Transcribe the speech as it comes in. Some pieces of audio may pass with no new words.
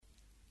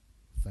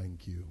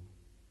Thank you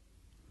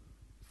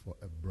for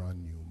a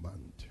brand new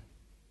month.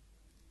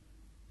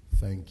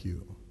 Thank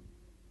you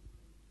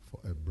for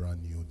a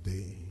brand new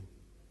day.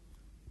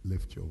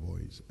 Lift your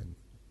voice and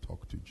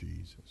talk to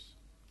Jesus.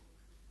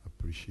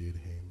 Appreciate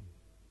him.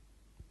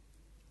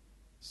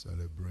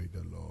 Celebrate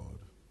the Lord.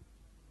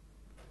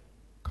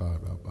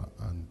 Karaba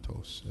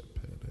anto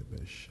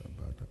seperebe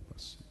shabada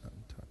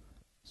basianta.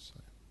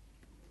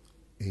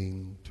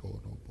 In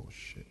torobo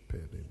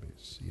sheperebe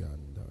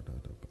sianda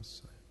da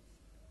basai.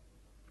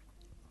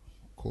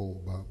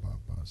 Ko baba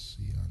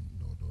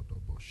basiando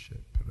do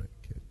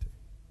sheprekete.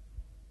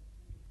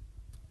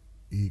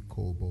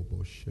 Iko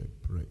bobo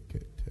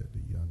sheprekete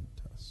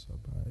dianta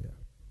sabaya.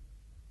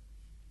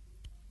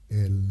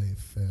 Ele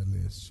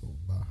fele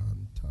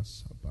sobahanta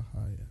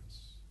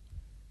sabahayas.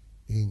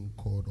 In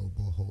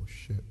koroboho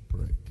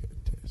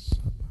sheprekete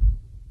saba.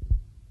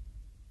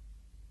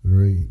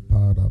 Re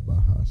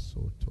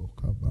parabahaso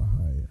toka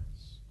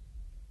bahayas.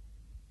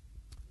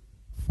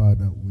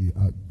 Father, we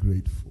are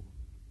grateful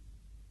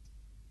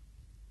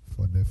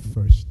for the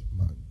first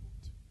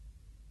month.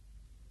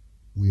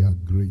 We are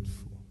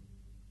grateful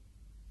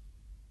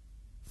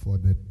for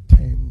the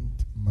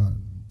 10th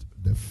month,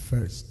 the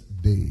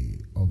first day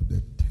of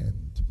the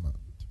 10th month.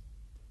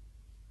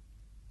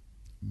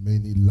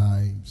 Many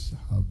lives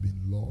have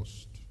been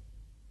lost,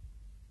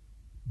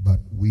 but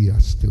we are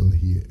still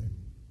here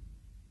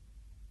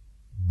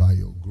by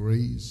your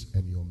grace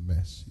and your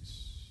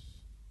mercies.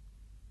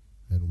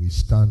 And we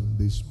stand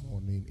this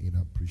morning in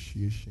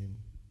appreciation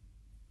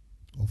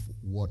of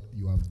what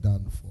you have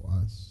done for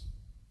us.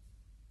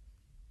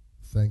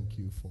 Thank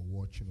you for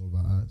watching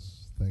over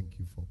us. Thank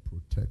you for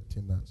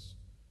protecting us.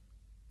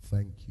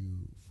 Thank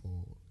you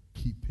for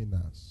keeping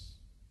us.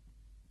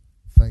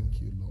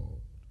 Thank you,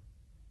 Lord,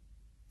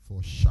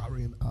 for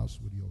showering us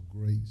with your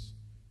grace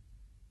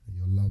and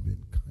your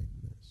loving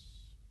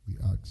kindness. We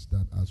ask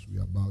that as we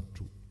are about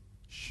to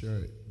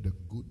share the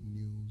good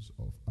news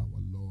of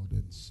our Lord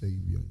and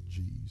Savior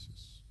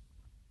Jesus,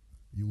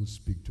 you will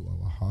speak to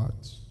our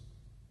hearts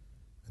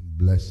and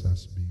bless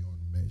us beyond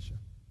measure.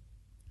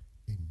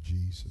 In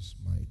Jesus'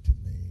 mighty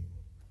name.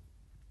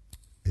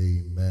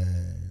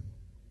 Amen.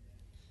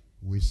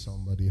 Wish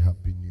somebody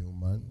happy new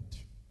month.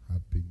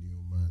 Happy new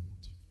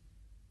month.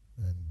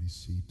 And be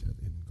seated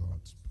in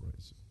God's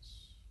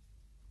presence.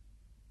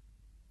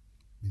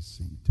 Be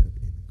seated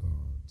in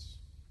God's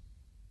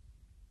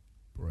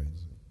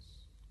presence.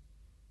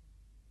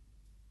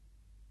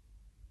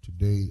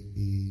 Today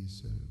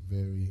is a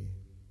very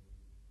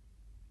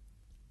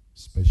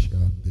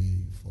special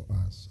day for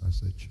us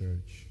as a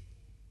church.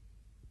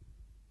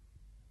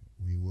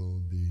 We will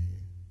be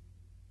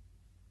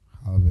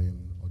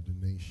having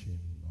ordination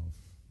of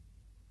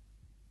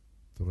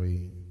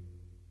 3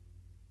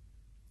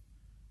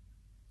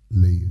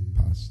 lay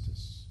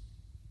pastors.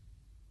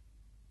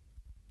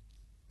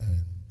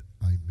 And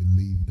I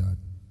believe that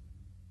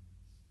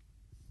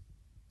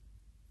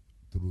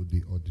through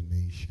the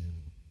ordination,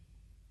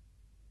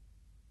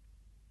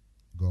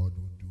 God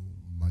will do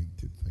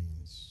mighty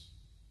things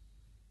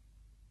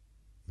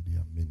with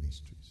their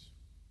ministries.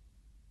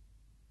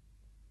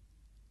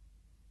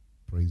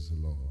 Praise the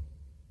Lord.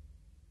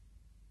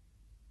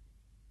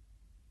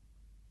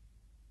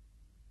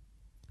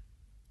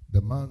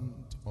 The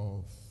month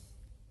of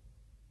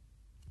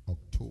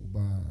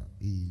October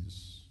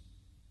is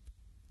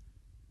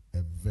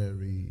a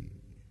very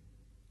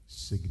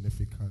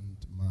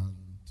significant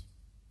month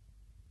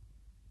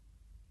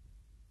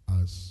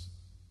as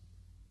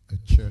a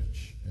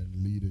church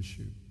and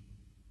leadership,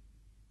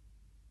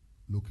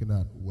 looking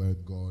at where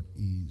God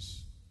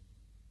is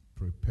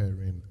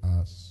preparing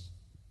us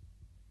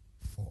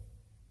for.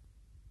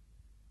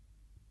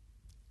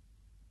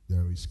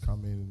 There is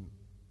coming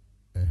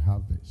a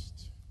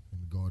harvest,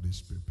 and God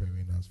is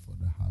preparing us for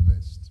the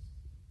harvest.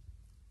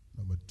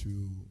 Number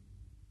 2,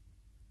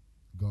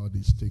 God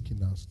is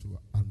taking us to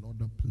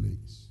another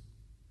place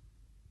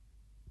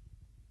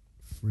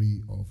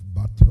free of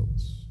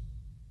battles.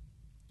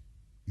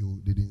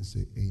 You didn't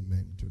say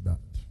amen to that.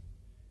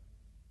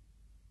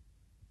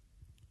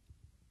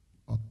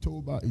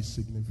 October is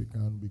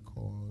significant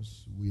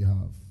because we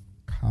have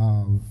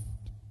carved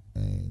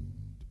and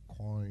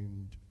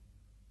coined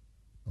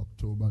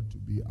October to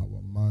be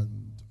our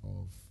month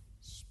of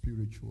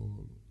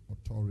spiritual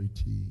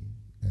authority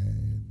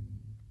and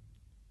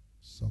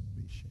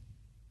submission.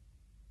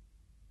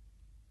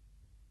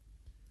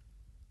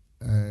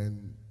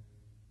 And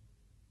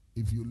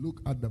if you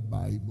look at the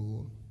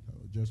Bible,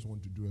 I just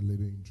want to do a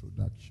little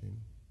introduction.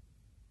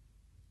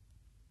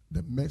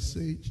 The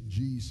message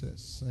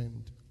Jesus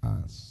sent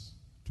us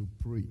to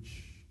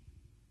preach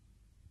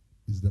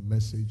is the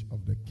message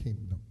of the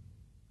kingdom.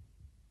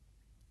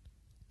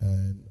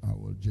 And I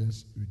will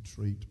just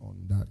retreat on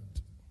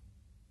that.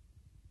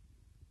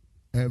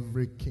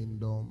 Every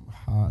kingdom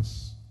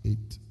has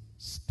its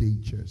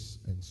stages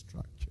and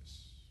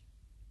structures.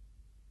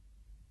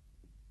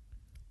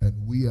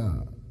 And we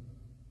are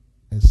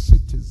a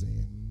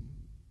citizen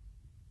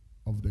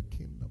of the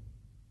kingdom.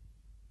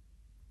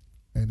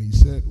 And he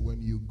said,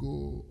 when you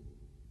go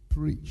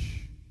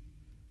preach,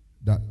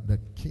 that the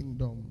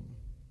kingdom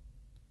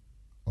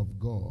of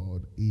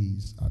God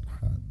is at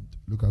hand.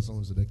 Look at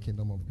someone say, the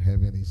kingdom of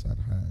heaven is at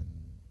hand.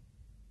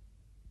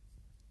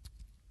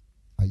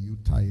 Are you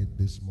tired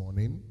this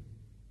morning?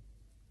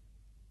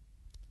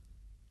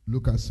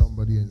 Look at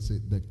somebody and say,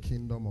 the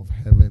kingdom of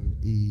heaven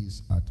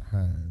is at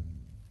hand.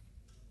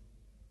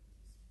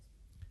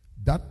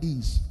 That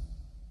is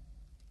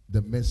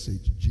the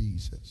message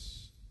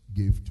Jesus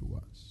gave to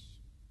us.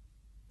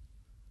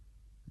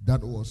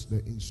 That was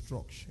the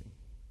instruction.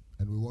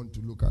 And we want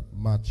to look at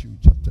Matthew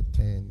chapter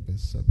 10,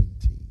 verse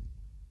 17.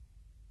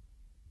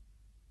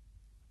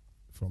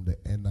 From the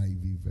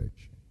NIV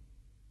version.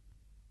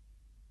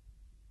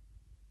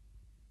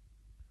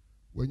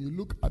 When you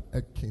look at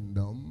a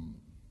kingdom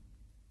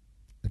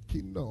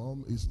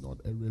is not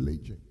a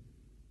religion.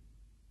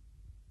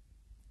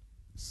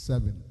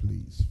 7,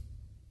 please.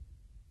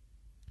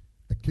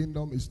 A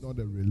kingdom is not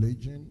a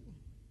religion.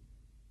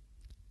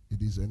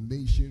 It is a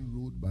nation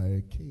ruled by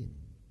a king.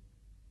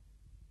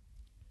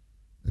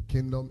 A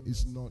kingdom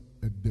is not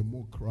a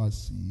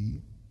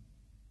democracy.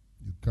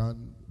 You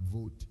can't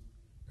vote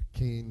a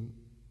king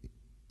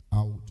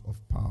out of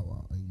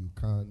power and you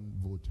can't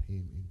vote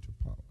him into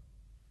power.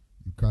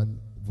 You can't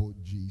vote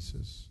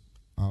Jesus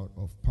out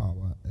of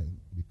power and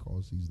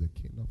because he's the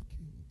King of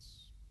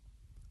Kings.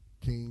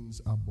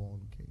 Kings are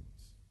born kings.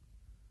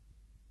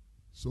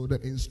 So the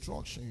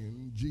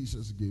instruction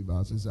Jesus gave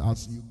us is,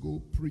 as you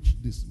go preach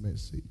this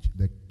message,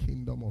 the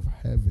kingdom of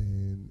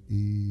heaven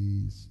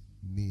is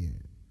near.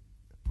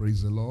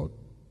 Praise the Lord.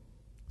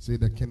 Say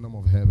the kingdom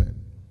of heaven.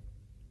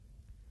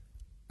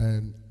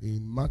 And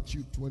in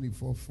Matthew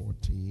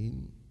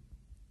 24:14,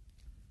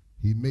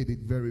 he made it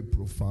very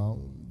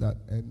profound that,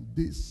 and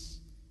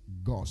this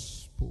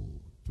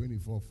gospel,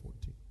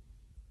 24:14,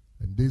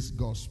 and this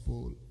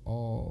gospel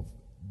of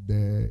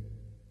the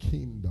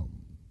kingdom,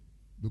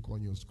 look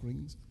on your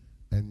screens,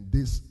 and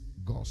this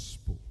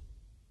gospel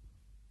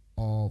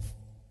of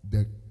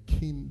the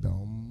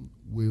kingdom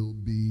will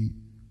be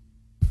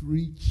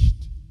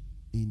preached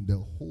in the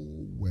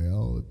whole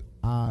world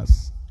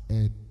as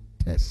a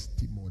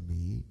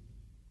testimony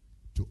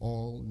to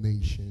all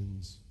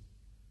nations,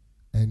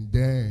 and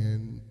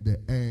then the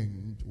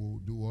end will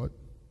do what?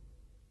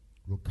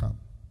 Will come.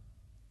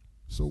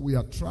 So we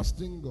are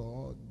trusting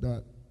God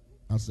that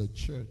as a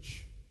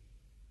church,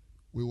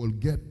 we will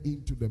get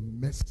into the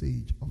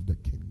message of the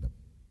kingdom.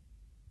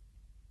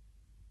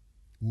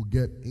 We'll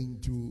get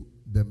into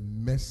the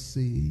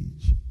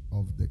message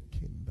of the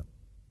kingdom.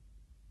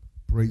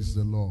 Praise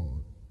the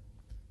Lord.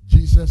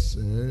 Jesus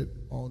said,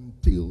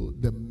 until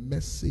the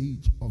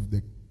message of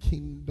the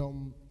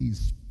kingdom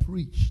is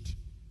preached,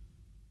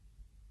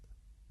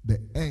 the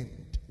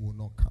end will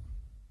not come.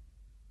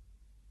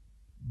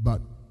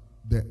 But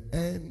the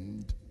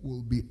end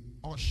will be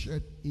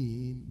ushered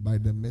in by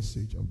the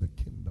message of the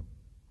kingdom.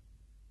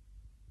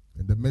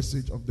 And the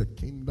message of the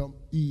kingdom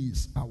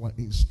is our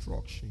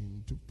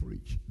instruction to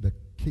preach. The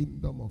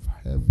kingdom of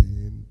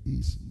heaven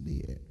is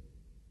near.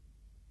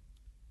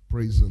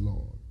 Praise the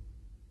Lord.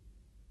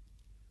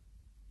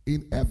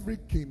 In every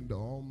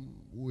kingdom,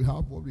 we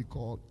have what we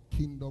call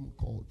kingdom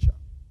culture.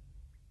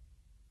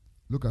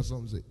 Look at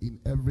something. Say, in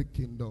every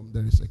kingdom,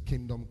 there is a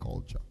kingdom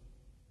culture.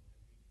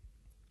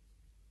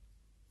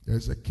 There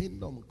is a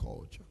kingdom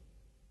culture.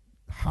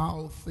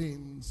 How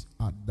things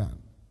are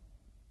done.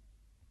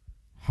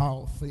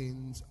 How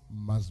things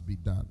must be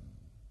done.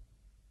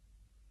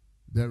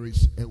 There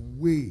is a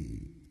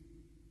way,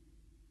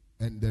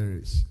 and there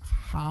is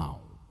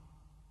how,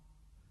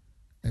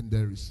 and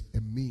there is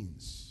a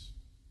means.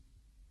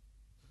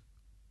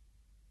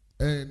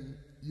 And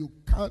you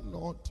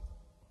cannot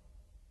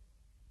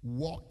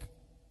walk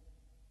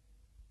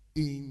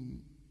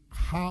in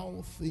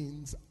how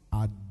things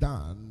are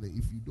done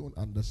if you don't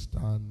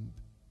understand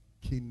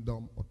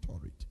kingdom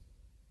authority.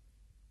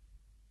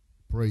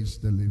 Praise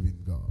the living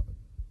God.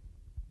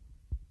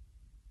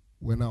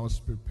 When I was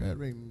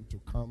preparing to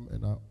come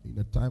in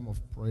a time of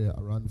prayer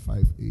around 5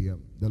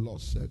 a.m., the Lord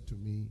said to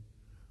me,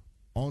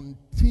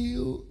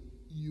 until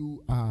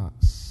you are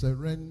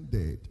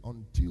surrendered,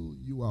 until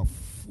you are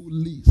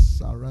fully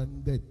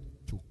surrendered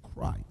to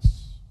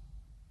Christ,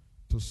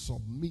 to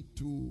submit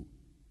to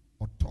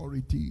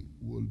authority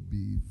will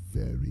be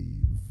very,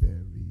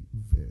 very,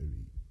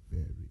 very,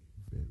 very,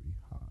 very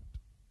hard.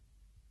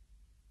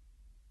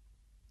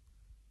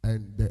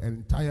 And the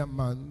entire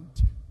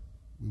month,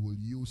 we will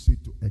use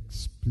it to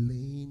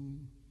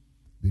explain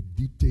the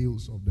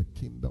details of the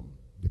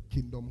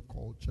kingdom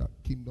culture,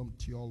 kingdom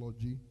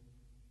theology.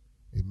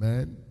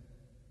 Amen.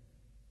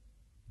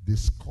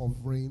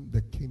 Discovering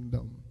the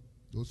kingdom.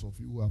 Those of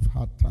you who have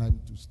had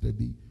time to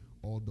study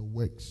all the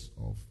works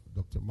of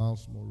Dr.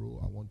 Miles Monroe,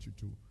 I want you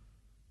to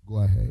go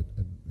ahead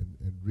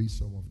and read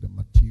some of the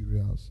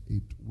materials.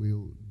 It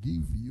will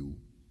give you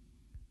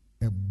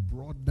a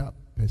broader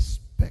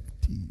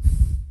perspective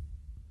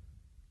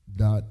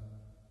that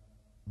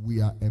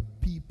we are a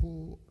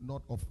people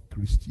not of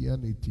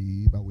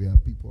Christianity, but we are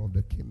people of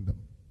the kingdom.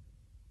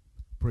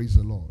 Praise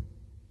the Lord.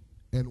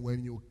 And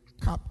when you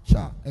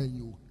capture and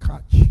you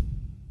catch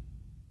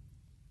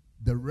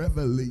the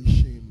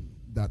revelation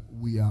that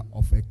we are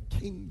of a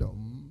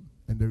kingdom,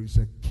 and there is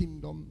a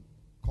kingdom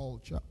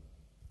culture.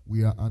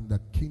 We are under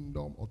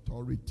kingdom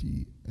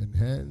authority, and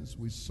hence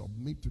we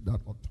submit to that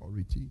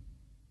authority.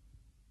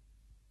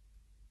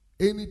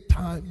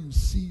 Anytime you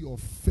see your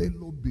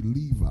fellow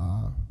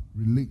believer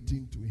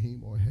relating to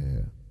him or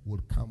her,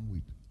 will come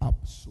with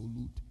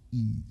absolute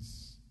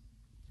ease.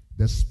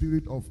 The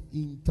spirit of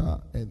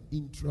inter and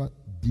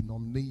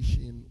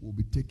intra-denomination will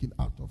be taken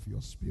out of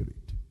your spirit.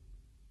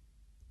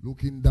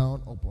 Looking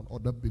down upon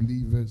other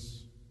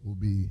believers will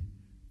be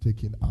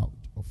taken out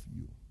of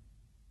you.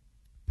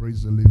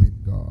 Praise the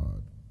living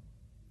God.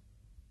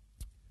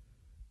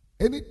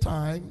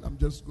 Anytime, I'm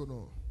just going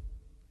to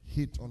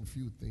hit on a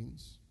few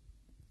things.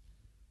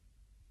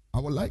 I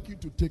would like you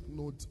to take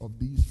note of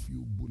these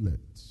few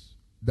bullets.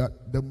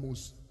 That the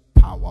most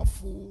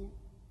powerful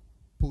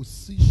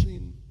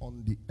position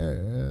on the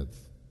earth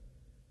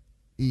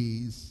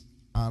is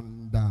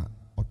under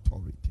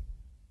authority.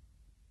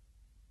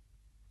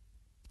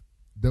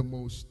 The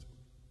most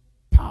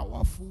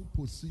powerful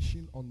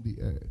position on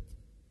the earth,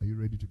 are you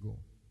ready to go?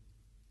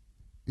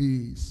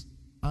 Is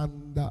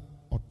under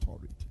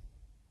authority.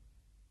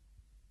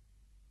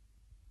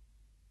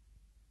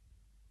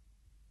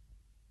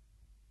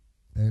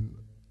 And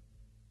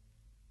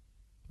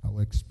I will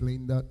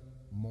explain that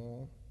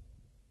more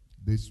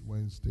this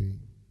Wednesday.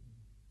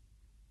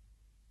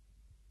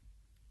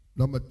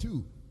 Number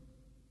 2,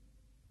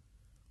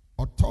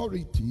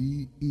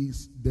 authority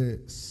is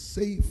the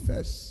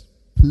safest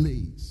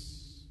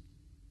place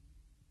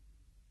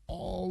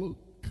all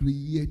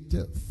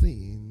created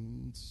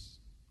things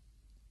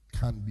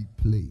can be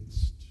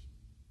placed.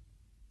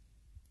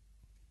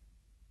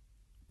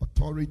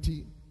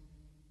 Authority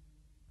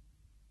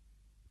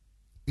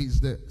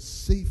is the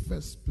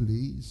safest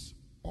place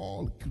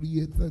all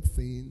created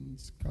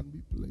things can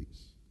be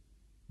placed.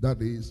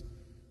 That is,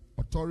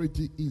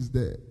 authority is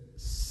the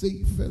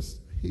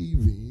safest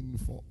haven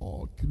for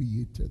all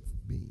created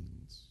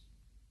beings.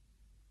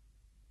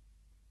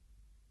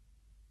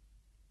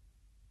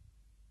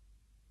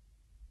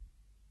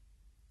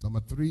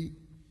 Number 3,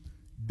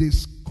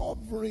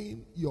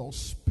 discovering your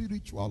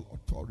spiritual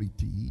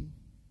authority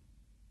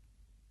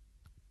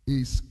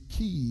is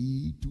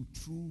key to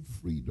true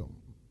freedom.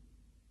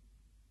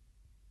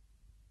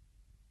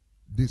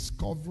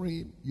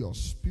 Discovering your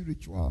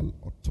spiritual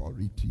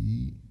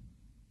authority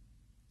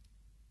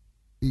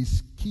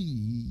is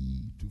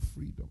key to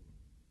freedom.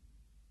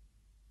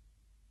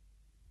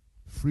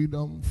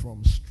 Freedom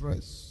from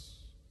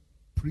stress,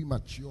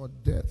 premature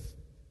death,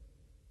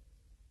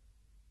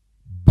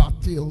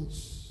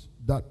 battles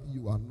that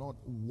you are not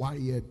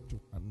wired to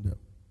handle.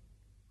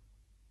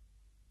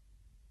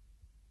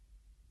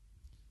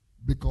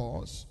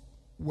 Because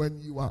when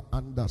you are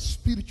under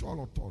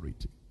spiritual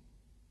authority,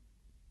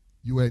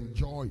 you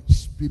enjoy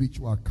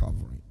spiritual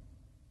covering.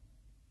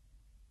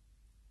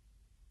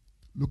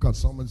 Look at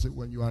someone and say,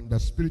 when you are under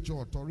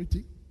spiritual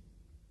authority,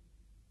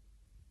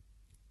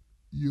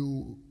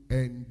 you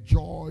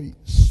enjoy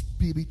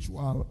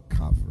spiritual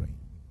covering.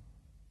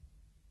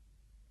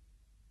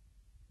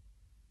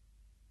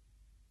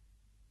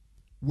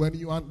 When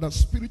you are under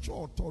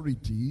spiritual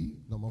authority,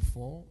 number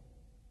 4,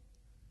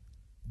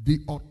 the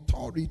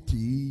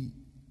authority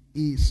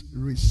is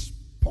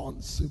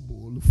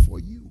responsible for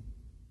you.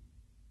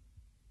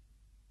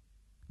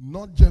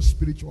 Not just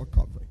spiritual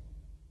covering,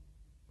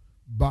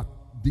 but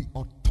the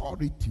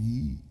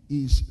authority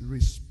is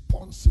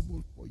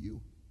responsible for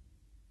you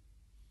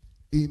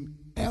in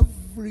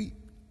every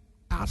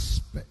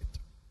aspect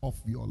of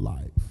your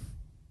life.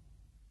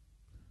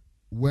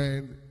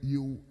 When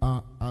you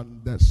are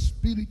under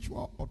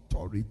spiritual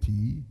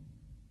authority,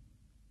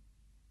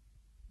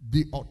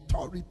 the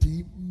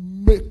authority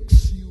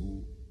makes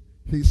you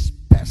his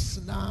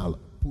personal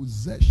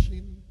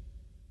possession,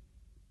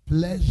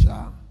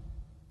 pleasure,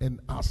 and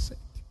asset.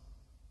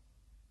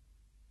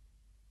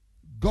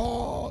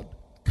 God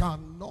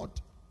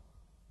cannot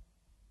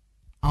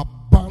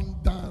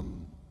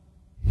abandon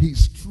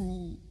his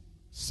true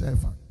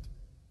servant.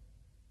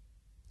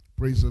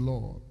 Praise the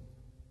Lord.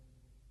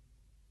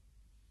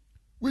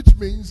 Which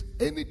means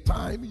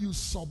anytime you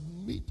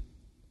submit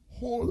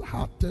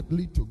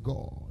wholeheartedly to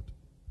God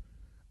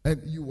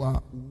and you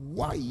are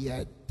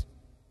wired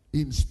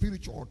in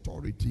spiritual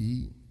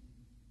authority,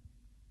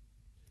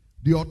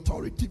 the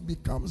authority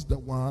becomes the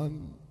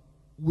one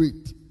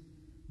with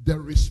the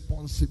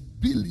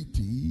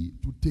responsibility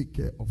to take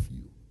care of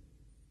you.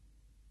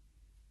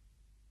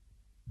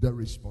 The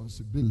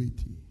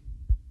responsibility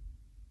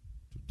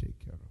to take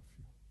care of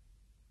you.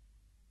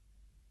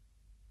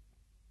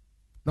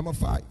 Number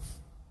 5.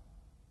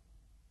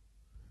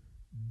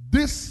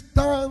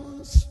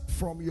 Distance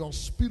from your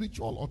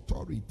spiritual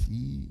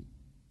authority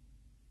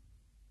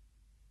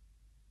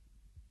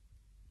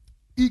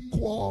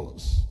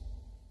equals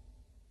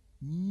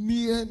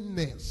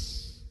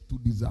nearness to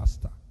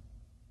disaster.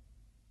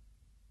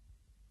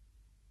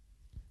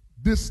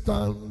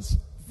 Distance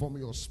from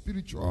your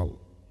spiritual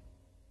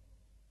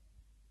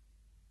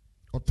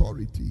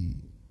authority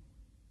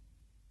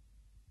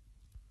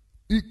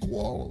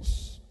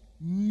equals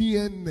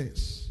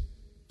nearness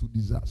to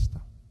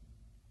disaster.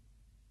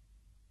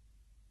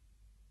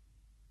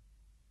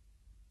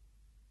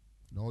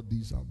 And all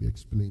these I'll be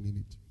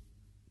explaining it.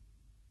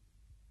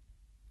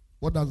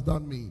 What does that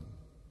mean?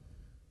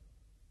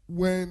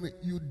 When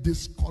you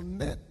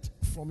disconnect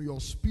from your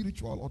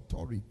spiritual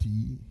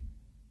authority,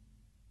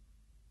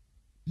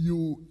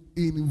 you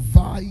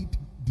invite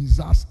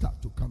disaster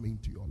to come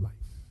into your life.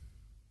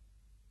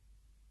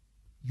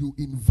 You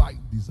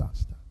invite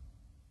disaster.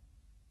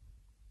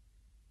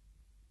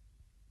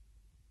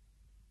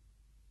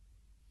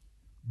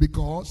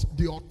 Because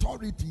the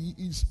authority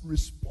is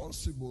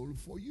responsible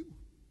for you.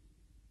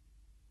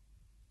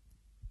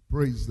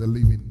 Praise the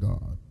living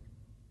God.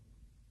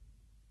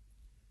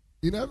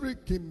 In every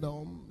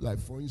kingdom, like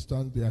for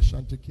instance the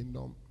Ashanti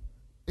kingdom,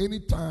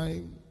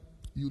 anytime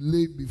you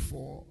lay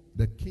before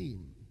the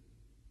king,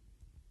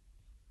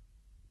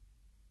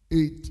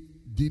 it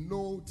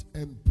denotes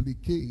and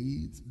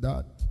implicates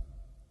that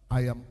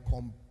I am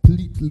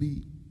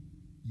completely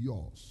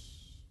yours.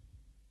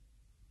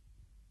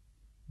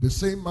 The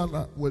same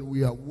manner when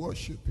we are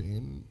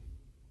worshiping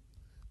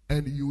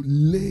and you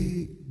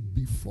lay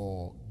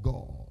before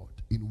God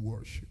in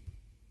worship.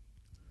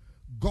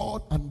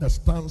 God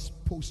understands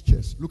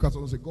postures. Look at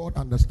someone and say, God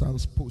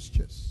understands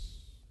postures.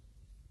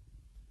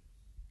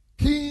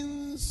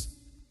 Kings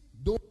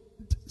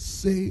don't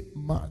say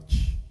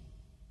much,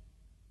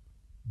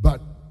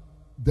 but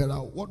there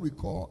are what we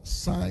call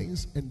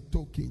signs and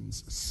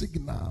tokens,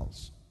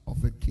 signals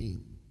of a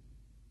king.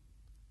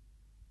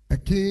 A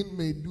king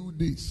may do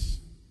this,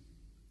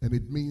 and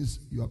it means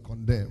you are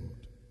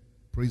condemned.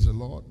 Praise the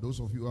Lord. Those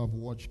of you who have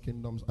watched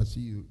Kingdoms, I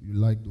see you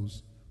like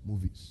those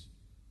movies.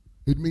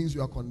 It means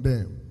you are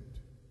condemned.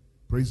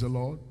 Praise the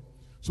Lord.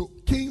 So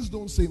kings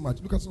don't say much.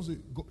 Look at someone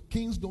say,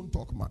 kings don't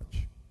talk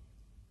much.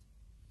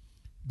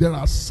 There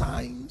are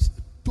signs,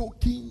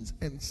 tokens,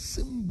 and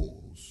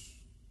symbols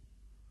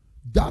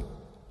that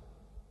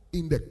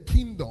in the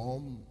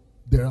kingdom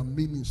there are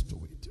meanings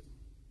to it.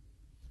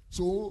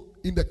 So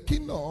in the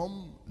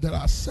kingdom there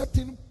are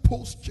certain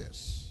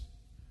postures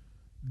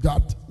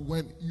that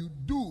when you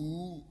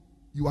do,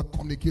 you are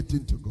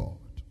communicating to God.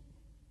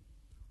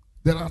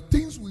 There are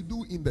things we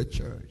do in the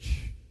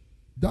church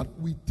that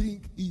we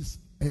think is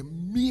a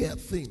mere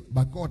thing,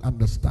 but God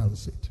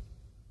understands it.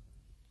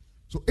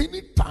 So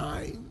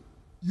anytime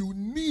you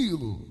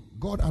kneel,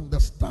 God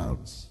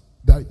understands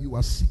that you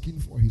are seeking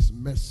for his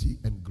mercy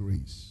and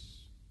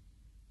grace.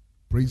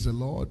 Praise the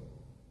Lord.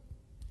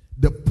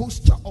 The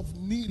posture of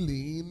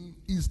kneeling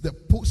is the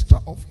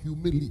posture of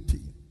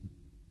humility.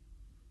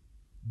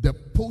 The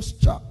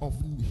posture of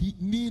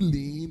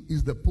kneeling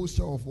is the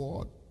posture of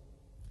what?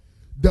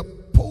 The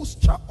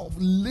posture of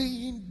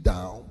laying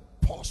down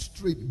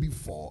prostrate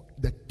before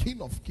the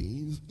King of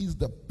Kings is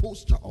the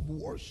posture of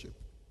worship.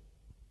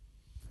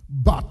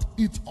 But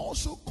it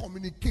also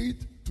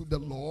communicates to the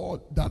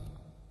Lord that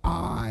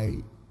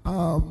I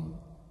am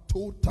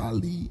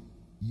totally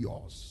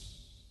yours.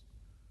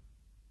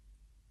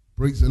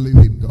 Praise the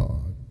living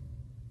God.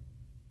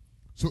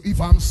 So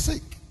if I'm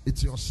sick,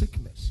 it's your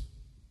sickness.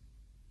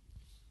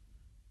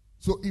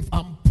 So if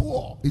I'm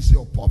poor, it's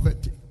your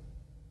poverty.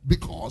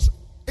 Because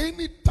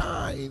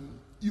anytime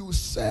you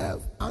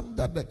serve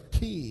under the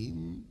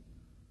king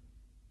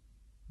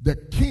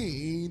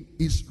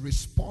is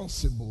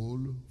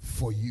responsible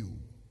for you.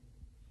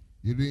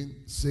 You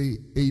didn't say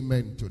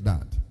amen to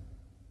that.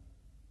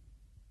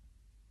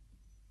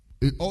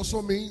 It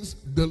also means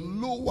the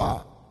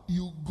lower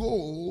you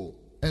go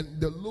and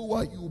the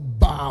lower you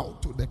bow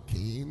to the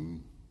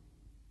king,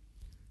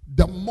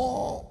 the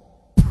more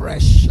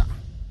pressure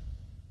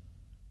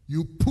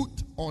you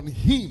put on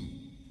him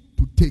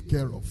to take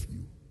care of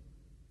you.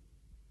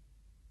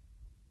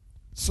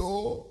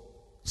 So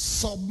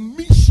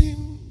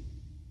submission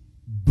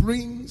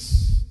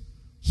brings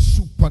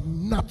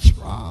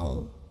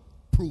supernatural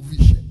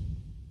provision.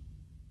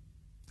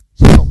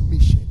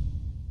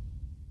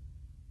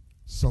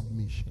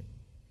 Submission.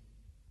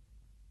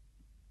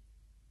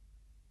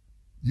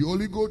 You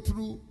only go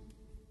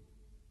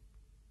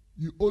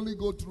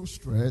through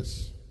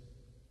stress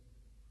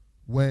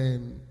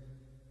when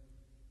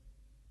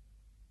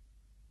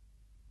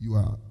you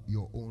are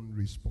your own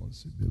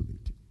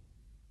responsibility.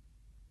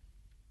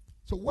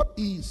 So what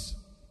is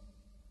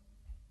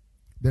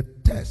the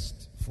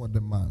test for the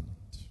month?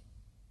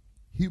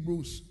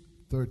 Hebrews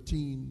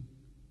 13:17.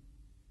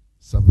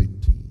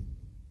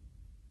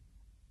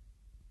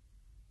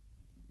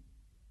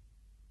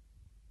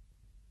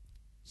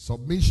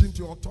 Submission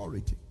to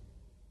authority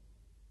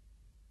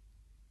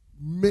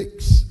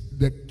makes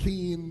the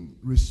king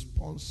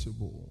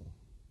responsible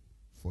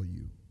for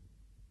you.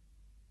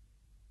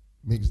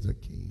 Makes the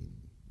king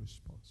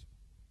responsible.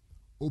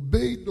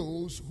 Obey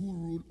those who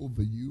rule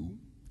over you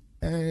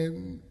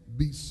and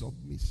be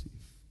submissive.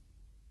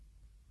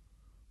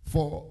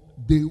 For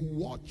they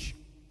watch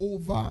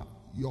over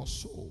your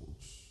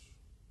souls.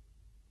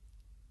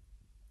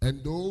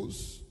 And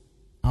those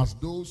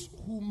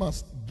who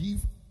must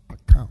give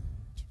account.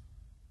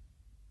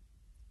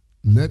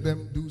 Let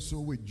them do so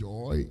with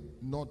joy,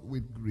 not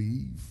with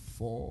grief,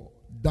 for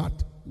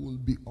that will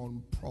be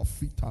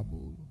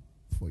unprofitable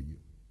for you.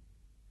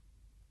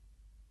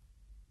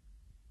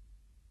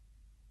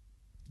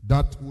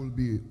 That will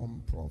be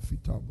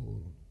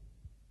unprofitable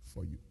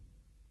for you.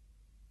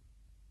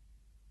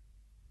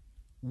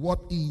 What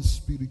is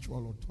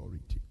spiritual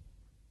authority?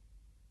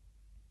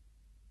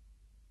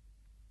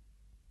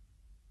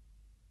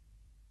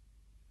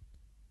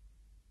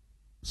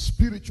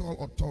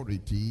 Spiritual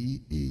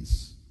authority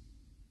is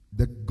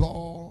the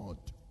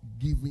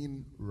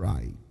God-given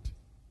right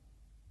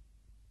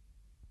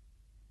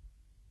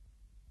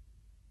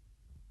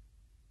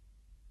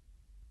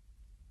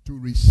to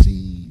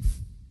receive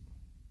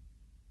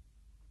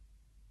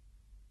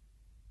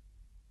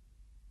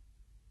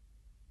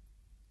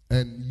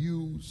and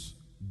use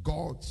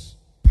God's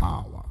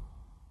power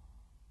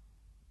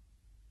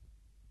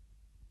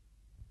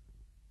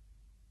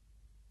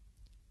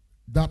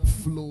that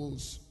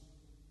flows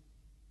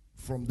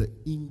from the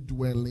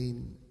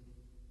indwelling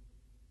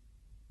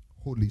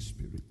Holy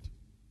Spirit.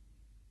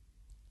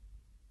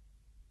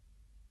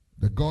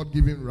 The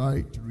God-given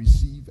right to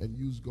receive and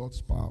use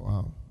God's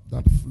power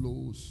that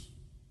flows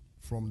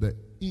from the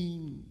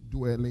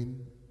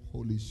indwelling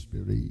Holy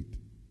Spirit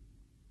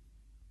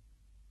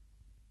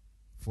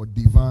for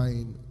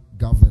divine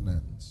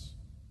governance.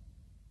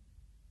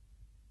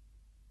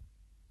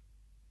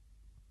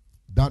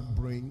 That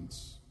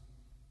brings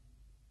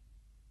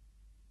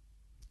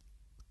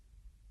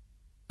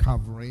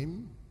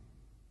covering,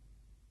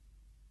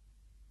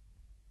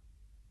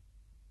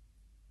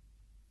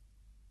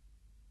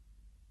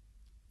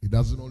 it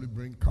doesn't only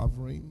bring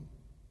covering,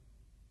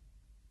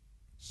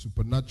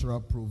 supernatural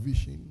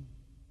provision,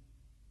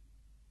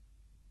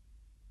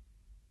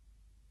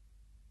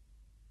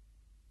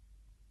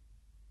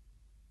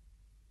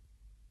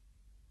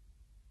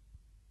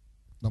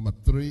 number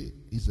 3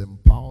 is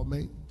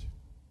empowerment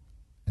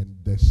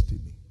and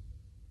destiny.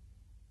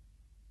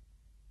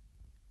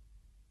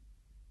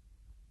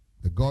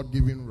 The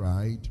God-given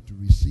right to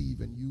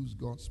receive and use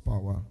God's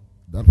power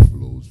that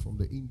flows from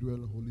the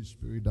indwelling Holy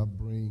Spirit that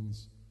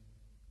brings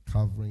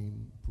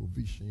covering,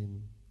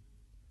 provision,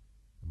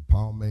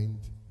 empowerment,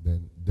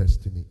 then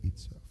destiny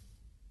itself.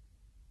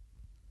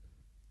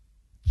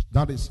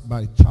 That is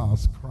by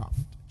Charles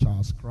Kraft.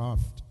 Charles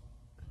Kraft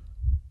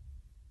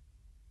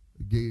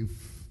gave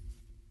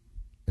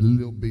a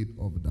little bit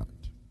of that.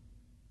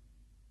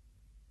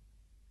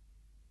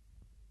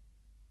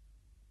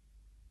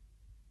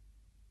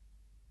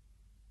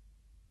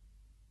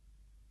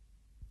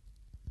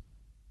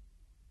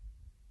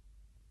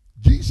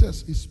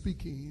 Jesus is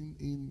speaking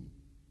in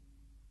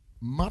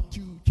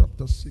Matthew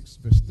chapter 6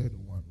 verse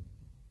 31.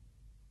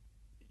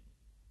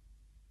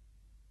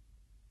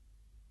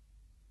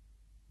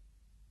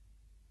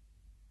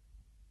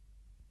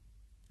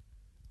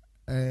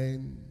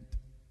 And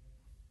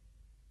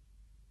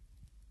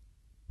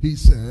he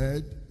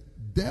said,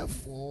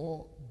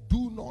 therefore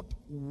do not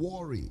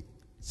worry,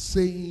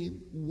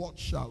 saying, what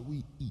shall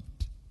we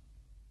eat?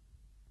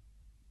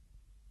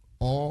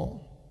 Or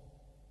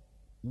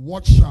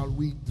what shall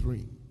we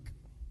drink?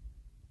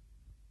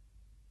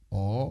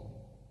 Or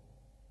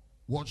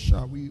what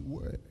shall we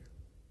wear?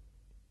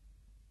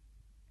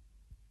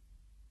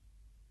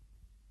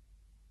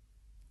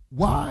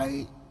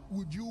 Why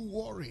would you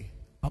worry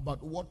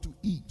about what to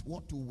eat,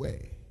 what to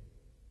wear,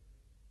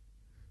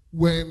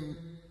 when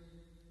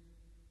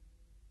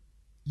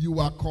you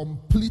are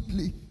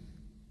completely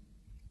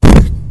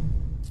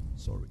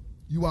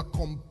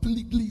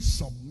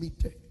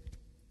submitted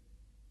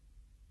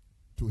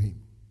to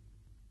him?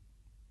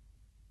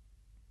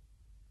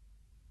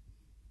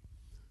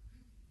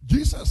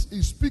 Jesus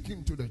is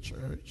speaking to the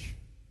church,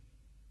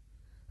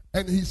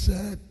 and he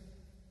said,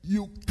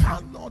 you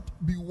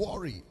cannot be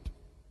worried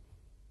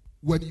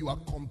when you are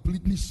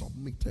completely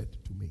submitted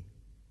to me.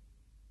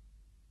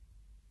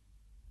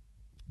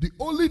 The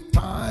only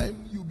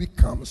time you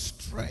become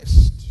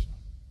stressed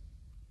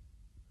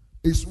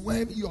is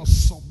when your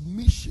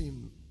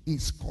submission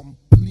is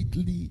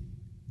completely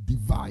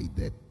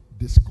divided,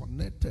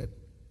 disconnected,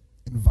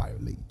 and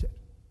violated.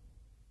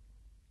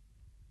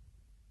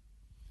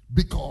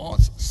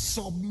 Because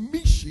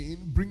submission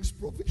brings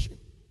provision.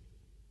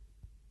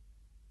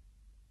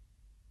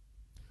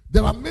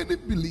 There are many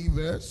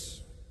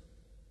believers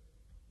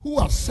who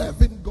are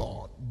serving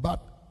God,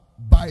 but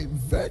by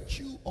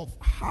virtue of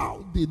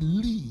how they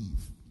live,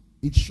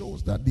 it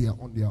shows that they are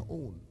on their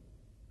own.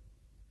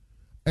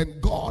 And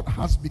God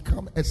has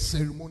become a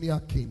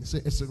ceremonial king.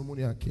 Say a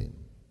ceremonial king.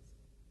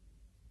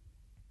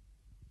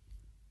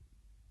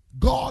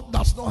 God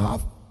does not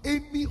have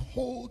any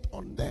hold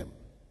on them.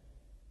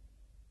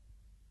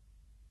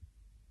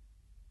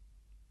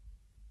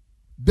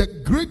 The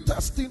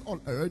greatest thing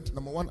on earth,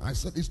 number one, I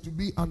said, is to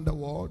be under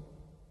what?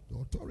 The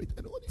authority.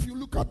 And if you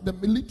look at the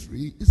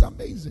military, it's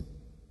amazing.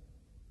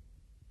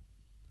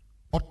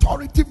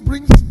 Authority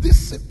brings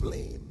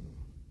discipline.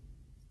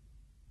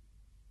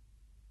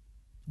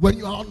 When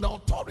you are under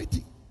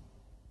authority,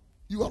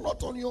 you are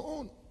not on your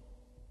own.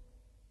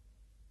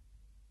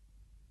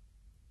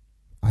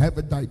 I have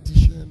a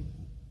dietitian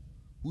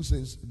who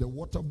says the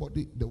water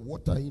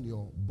in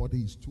your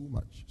body is too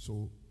much.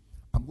 So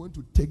I'm going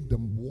to take the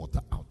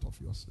water out of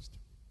your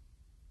system.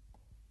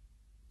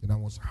 And I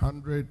was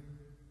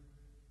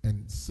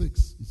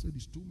 106. He said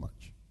it's too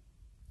much.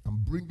 I'm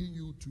bringing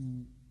you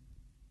to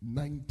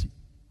 90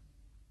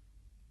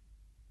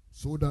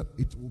 so that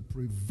it will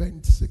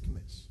prevent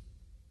sickness.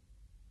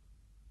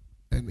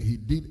 And he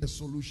did a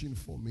solution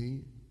for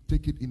me.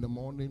 Take it in the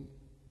morning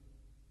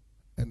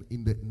and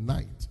in the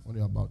night when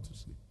you're about to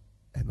sleep.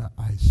 And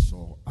I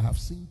have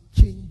seen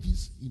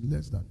changes in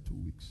less than 2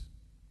 weeks.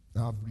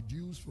 Now I've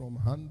reduced from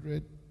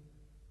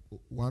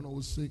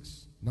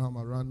 106, now I'm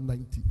around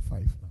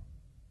 95 now.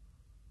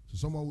 So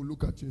someone will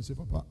look at you and say,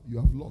 Papa, you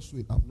have lost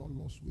weight. I've not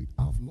lost weight.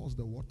 I've lost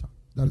the water.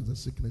 That is the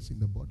sickness in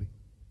the body.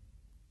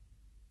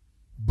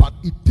 But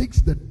it takes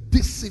the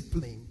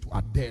discipline to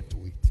adhere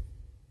to it.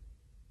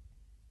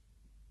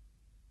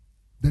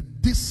 The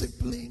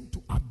discipline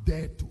to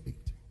adhere to it.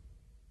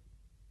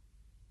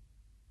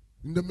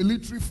 In the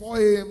military, 4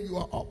 a.m. you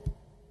are up.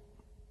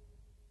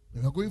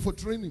 And you're going for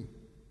training.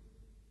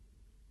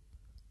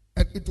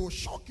 And it will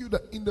shock you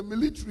that in the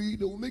military,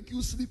 they will make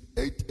you sleep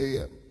 8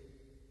 a.m.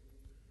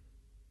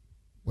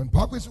 When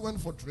Parkway went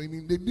for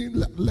training, they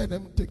didn't let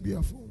them take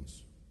their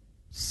phones.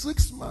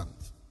 6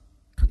 months.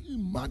 Can you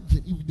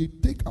imagine if they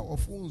take our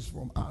phones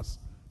from us?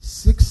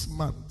 6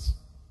 months.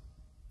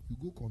 You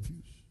go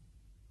confused.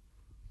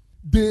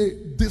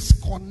 They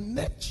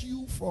disconnect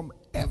you from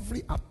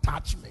every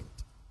attachment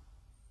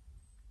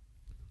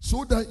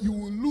so that you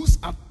will lose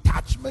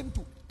attachment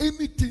to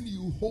anything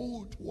you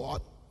hold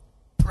what?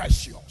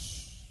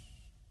 Precious.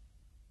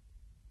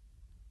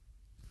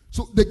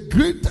 So the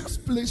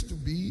greatest place to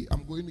be,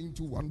 I'm going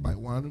into one by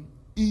one,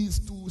 is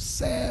to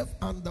serve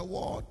under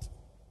what?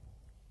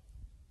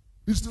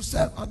 Is to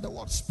serve under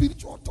what?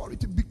 Spiritual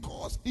authority,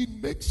 because it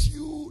makes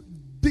you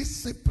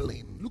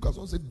disciplined. Look at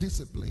someone say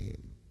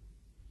discipline.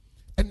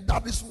 And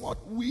that is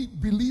what we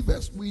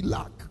believers, we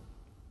lack.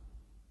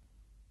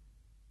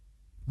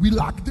 We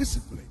lack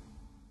discipline.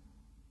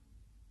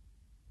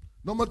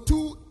 Number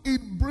 2,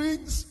 it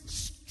brings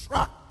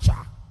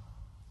structure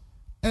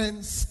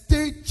and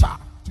stature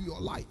to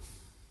your life.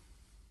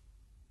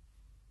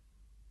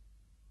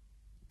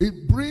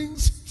 It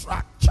brings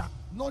structure,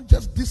 not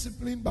just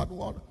discipline, but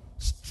what?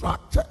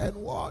 Structure and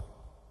what?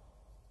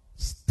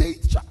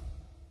 Stature.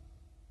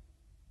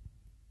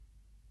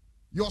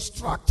 Your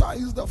structure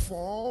is the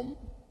form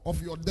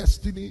of your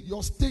destiny.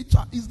 Your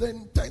stature is the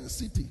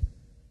intensity.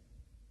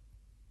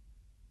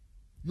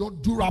 Your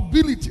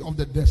durability of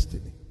the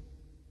destiny.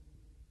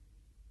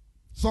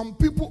 Some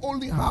people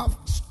only have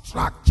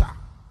structure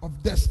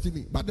of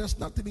destiny, but there's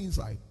nothing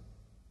inside.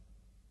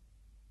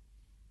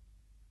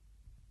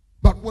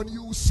 But when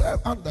you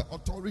serve under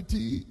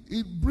authority,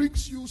 it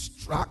brings you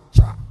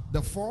structure.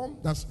 The form,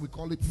 that's we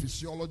call it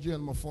physiology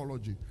and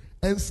morphology.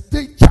 And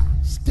stature.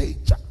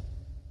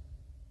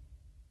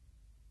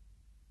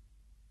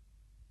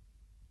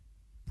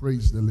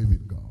 Praise the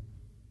living God.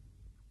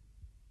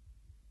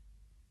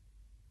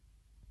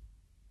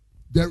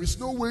 There is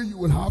no way you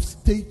will have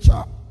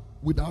stature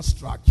without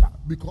structure,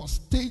 because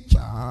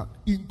stature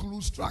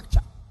includes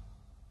structure.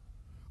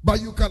 But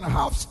you can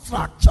have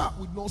structure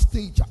with no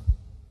stature.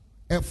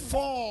 A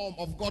form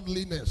of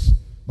godliness,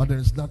 but there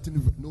is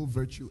no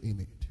virtue in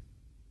it.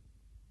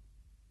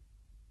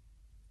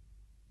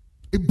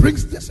 It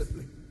brings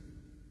discipline.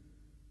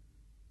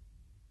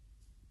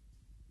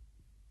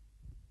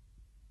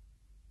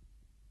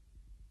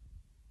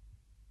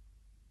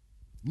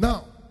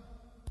 Now,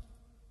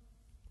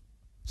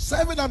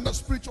 serving under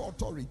spiritual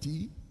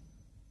authority,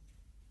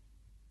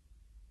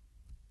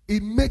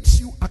 it makes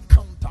you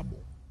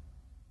accountable.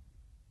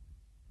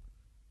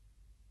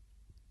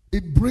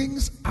 It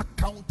brings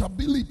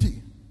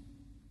accountability.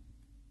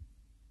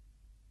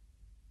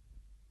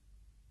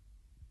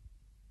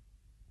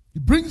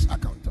 It brings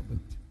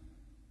accountability.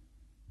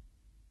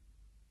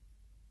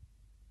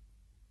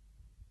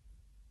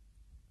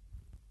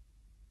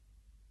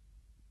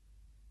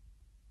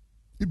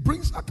 It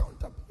brings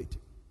accountability.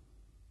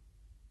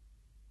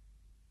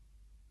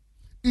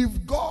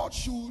 If God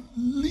should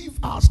leave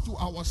us to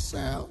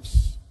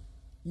ourselves,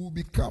 we will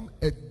become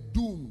a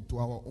doom to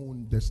our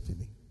own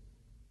destiny.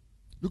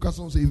 Look at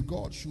someone say, if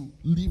God should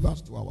leave us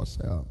to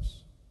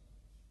ourselves,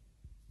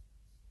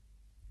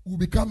 we will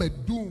become a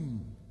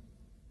doom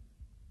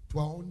to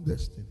our own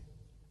destiny.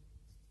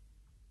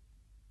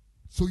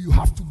 So you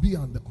have to be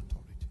under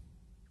authority.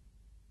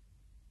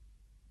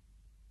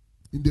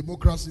 In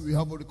democracy, we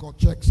have what we call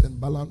checks and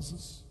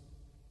balances.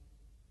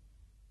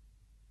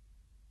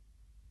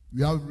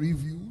 We have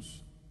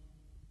reviews.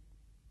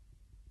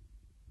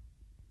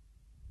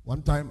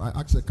 One time I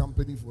asked a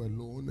company for a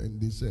loan and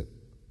they said,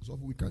 so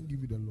we can't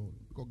give you the loan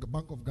because the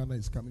Bank of Ghana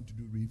is coming to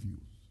do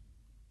reviews.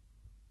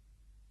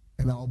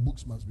 And our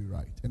books must be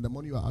right. And the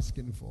money you are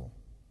asking for,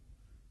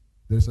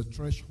 there's a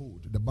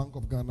threshold. The Bank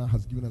of Ghana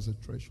has given us a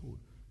threshold.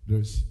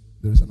 There's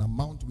an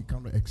amount we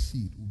cannot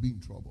exceed. We'll be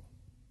in trouble.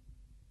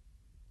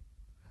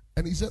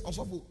 And he said,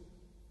 also,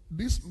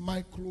 this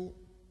micro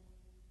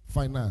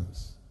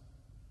finance.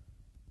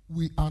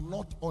 We are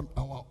not on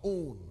our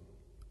own.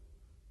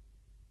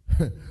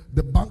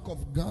 The Bank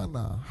of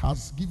Ghana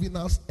has given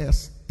us a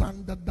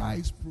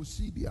standardized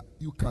procedure.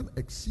 You can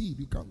exceed,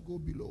 you can go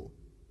below.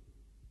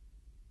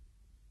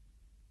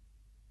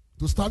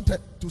 To start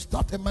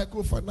a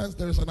microfinance,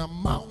 there is an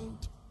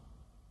amount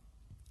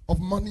of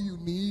money you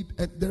need,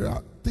 and there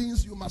are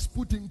things you must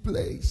put in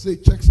place, say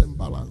checks and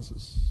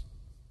balances.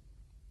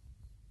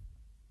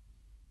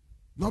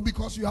 Not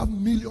because you have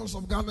millions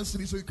of Ghana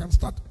cedis so you can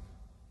start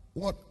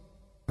what?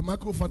 A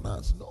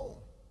microfinance. No.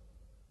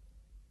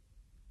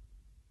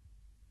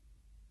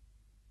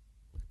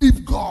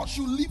 If God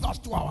should leave us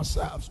to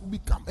ourselves, we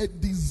become a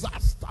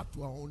disaster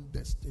to our own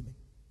destiny.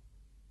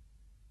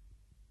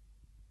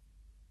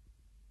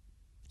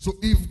 So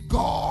if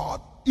God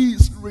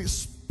is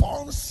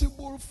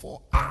responsible for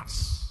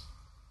us,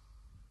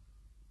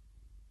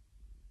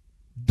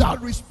 that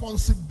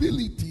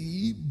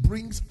responsibility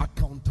brings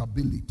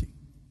accountability.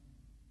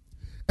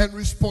 And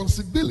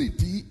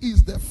responsibility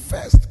is the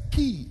first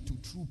key to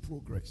true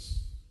progress.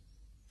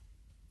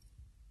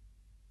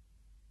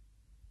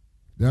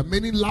 There are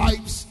many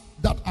lives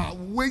that are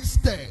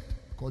wasted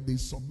because they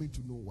submit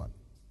to no one.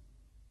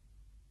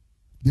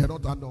 They are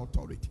not under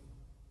authority.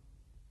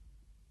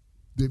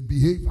 They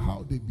behave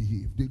how they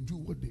behave. They do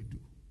what they do.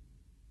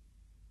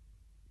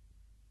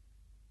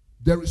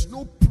 There is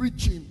no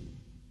preaching.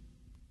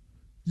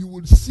 You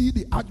will see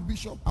the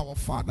Archbishop, our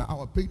father,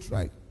 our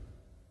patriarch,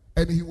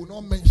 and he will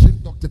not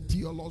mention Dr.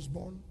 T.L.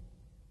 Osborne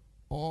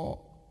or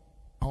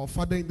our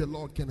father in the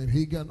Lord, Kenneth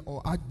Hagin,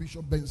 or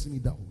Archbishop Benson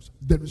Idahosa.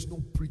 There is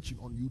no preaching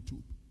on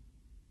YouTube.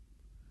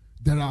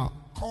 There are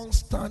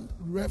constant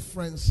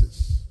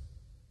references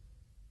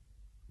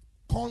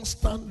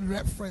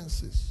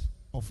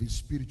of his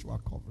spiritual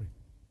covering.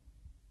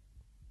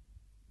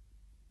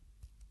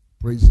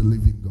 Praise the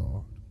living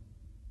God.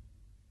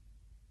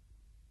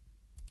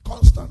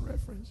 Constant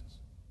references.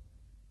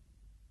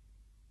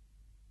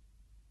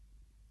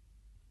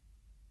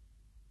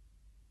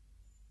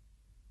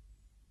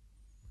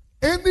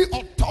 Any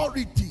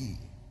authority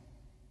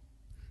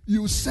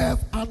you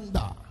serve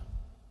under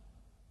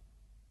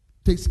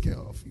takes care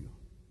of you.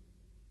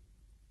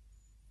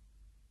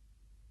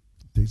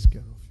 Takes care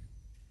of you.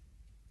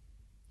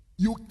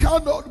 You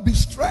cannot be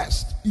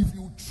stressed if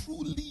you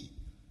truly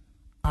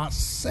are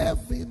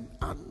serving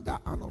under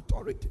an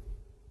authority.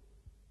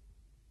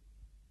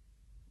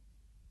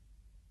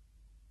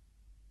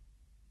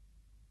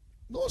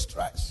 No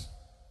stress.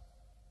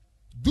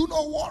 Do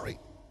not worry.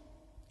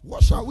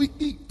 What shall we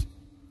eat?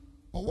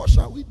 Or what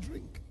shall we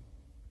drink?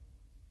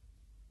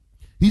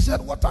 He said,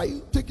 what are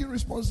you taking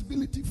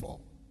responsibility for?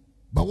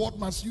 But what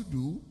must you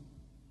do?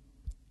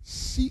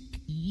 Seek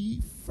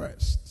ye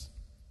first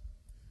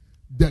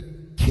the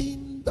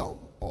kingdom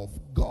of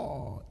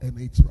God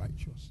and its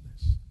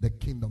righteousness. The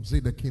kingdom. Say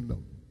the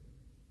kingdom.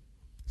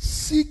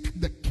 Seek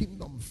the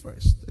kingdom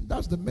first. And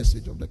that's the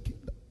message of the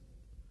kingdom.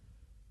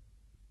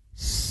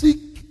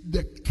 Seek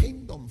the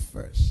kingdom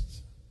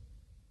first.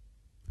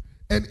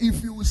 And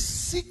if you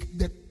seek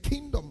the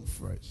kingdom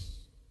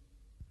first,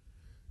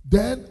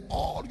 then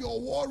all your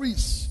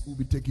worries will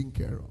be taken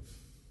care of.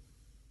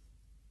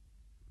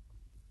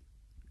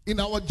 In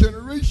our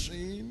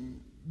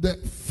generation, the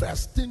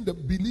first thing the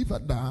believer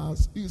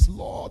does is,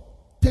 Lord,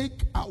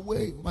 take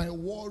away my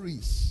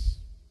worries,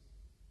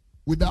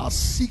 without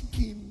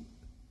seeking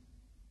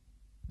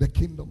the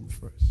kingdom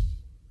first.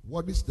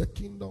 What is the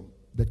kingdom?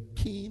 The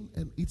king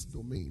and its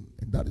domain.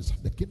 And that is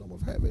the kingdom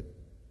of heaven.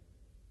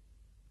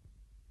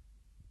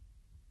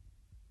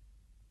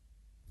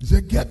 He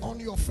said, get on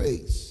your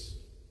face.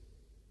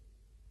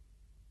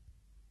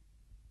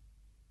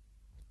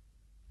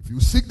 If you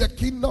seek the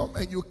kingdom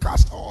and you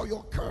cast all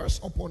your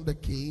curse upon the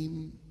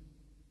king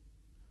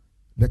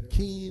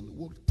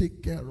will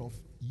take care of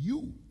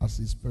you as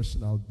his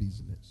personal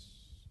business.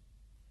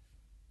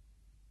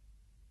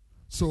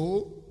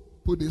 So,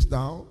 put this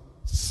down.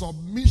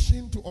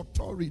 Submission to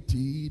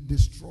authority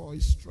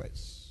destroys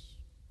stress.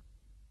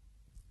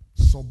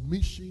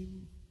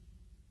 Submission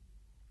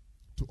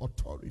to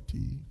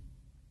authority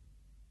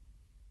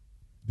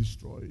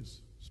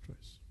destroys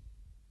stress.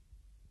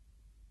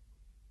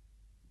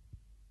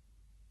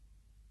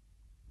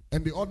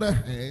 On the other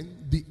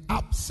hand, the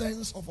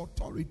absence of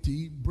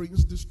authority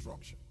brings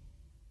destruction.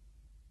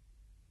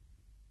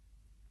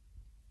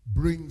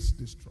 Brings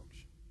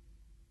destruction.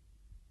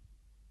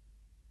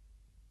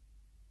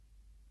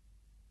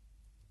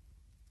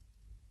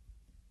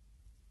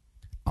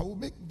 I will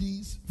make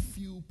these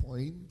few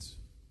points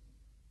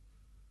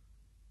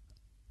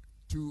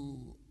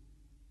to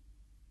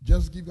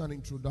just give you an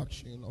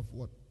introduction of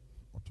what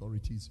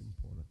authority is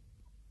important.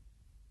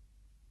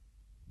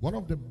 One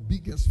of the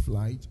biggest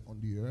flights on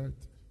the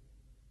earth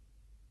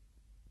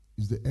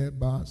is the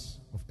Airbus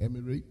of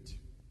Emirates,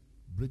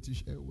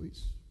 British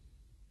Airways,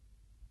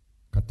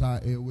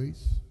 Qatar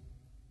Airways.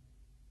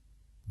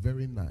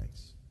 Very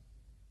nice.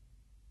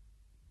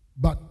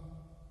 But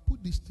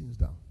put these things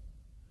down.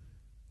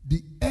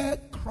 The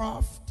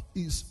aircraft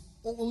is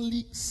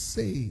only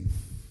safe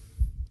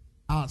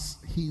as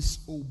his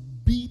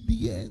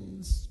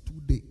obedience to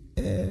the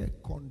air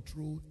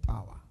control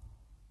tower.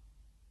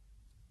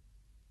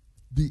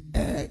 The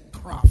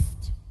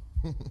aircraft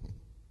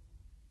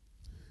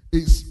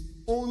is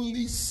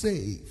only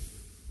safe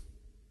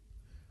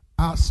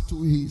as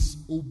to his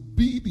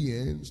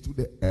obedience to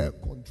the air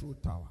control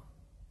tower.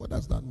 What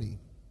does that mean?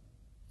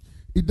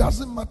 It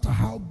doesn't matter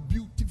how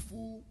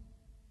beautiful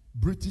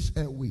British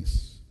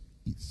Airways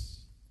is,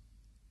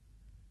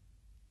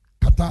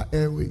 Qatar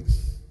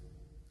Airways,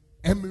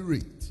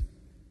 Emirates,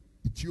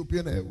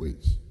 Ethiopian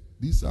Airways.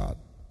 These are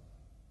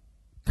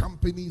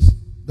companies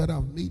that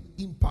have made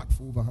impact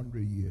for over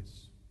 100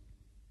 years.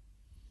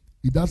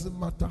 It doesn't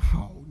matter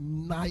how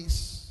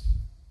nice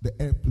the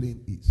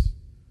airplane is.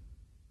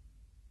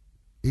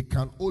 It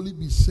can only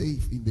be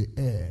safe in the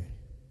air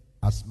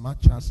as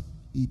much as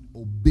it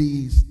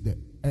obeys the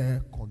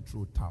air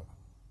control tower.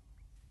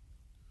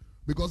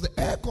 Because the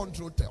air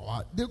control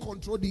tower, they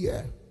control the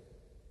air.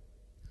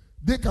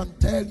 They can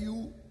tell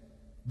you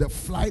the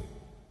flight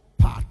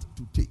path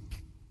to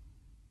take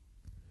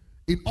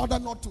in order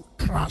not to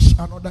crash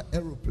another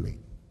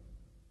aeroplane.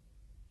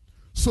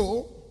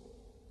 So,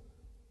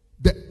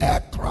 the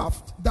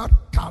aircraft that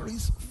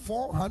carries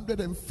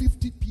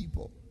 450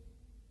 people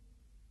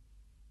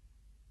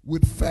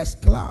with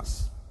first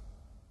class,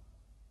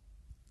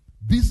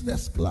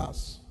 business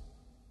class,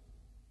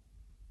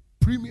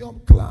 premium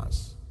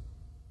class,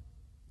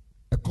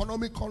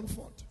 economy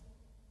comfort,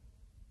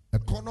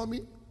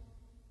 economy,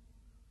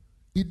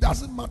 it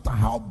doesn't matter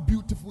how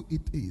beautiful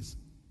it is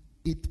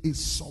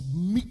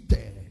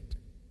submitted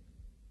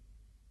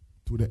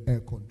to the air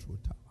control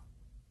tower.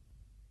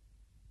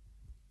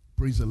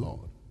 Praise the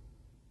Lord.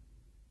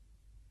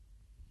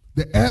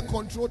 The air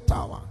control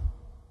tower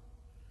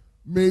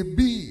may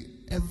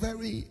be a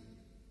very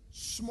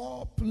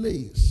small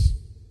place,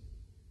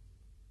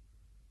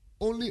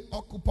 only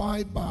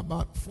occupied by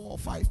about 4 or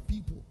 5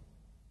 people,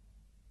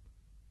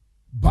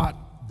 but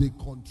they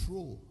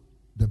control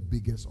the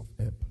biggest of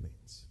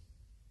airplanes.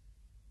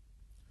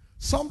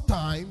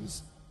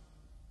 Sometimes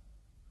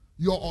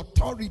your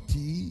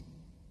authority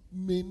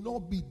may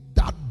not be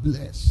that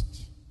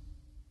blessed,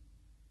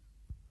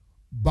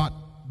 but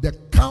the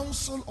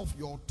counsel of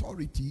your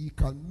authority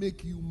can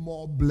make you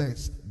more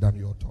blessed than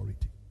your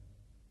authority.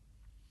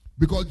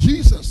 Because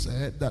Jesus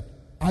said that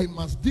I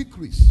must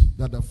decrease,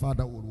 that the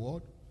Father would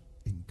what?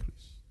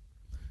 Increase.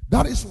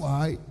 That is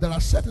why there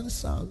are certain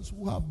sons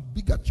who have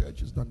bigger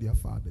churches than their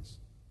fathers.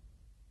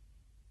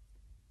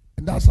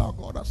 And that's how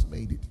God has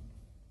made it.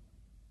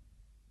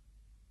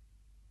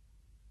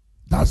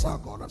 That's how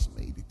God has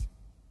made it.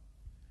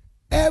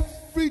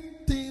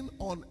 Everything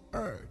on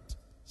earth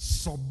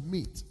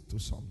submit to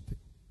something.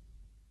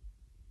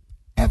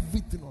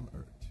 Everything on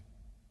earth.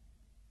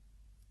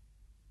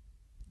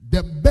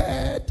 The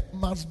bird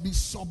must be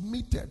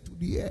submitted to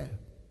the air.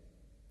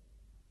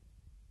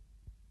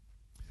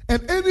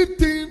 And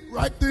anything,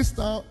 write this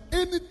down,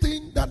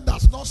 anything that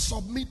does not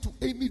submit to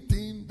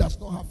anything does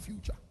not have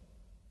future.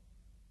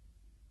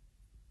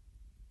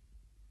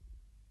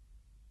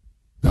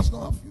 Does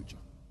not have future.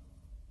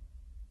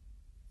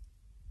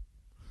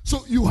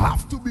 So you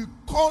have to be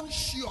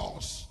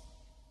conscious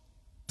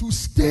to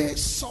stay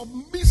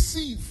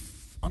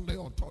submissive under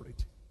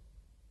authority.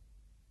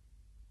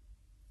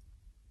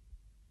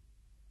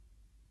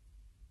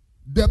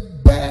 The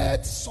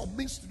bird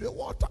submits to the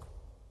water.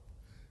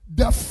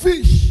 The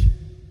fish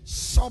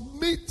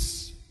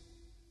submits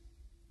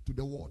to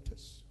the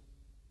waters.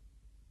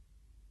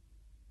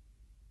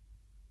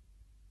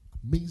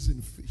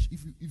 Amazing fish.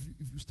 If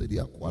you study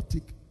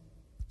aquatic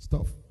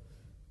stuff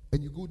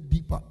and you go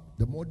deeper,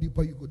 the more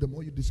deeper you go, the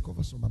more you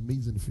discover some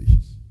amazing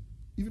fishes.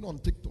 Even on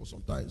TikTok,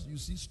 sometimes you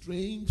see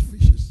strange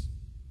fishes.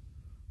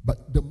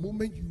 But the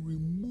moment you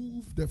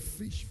remove the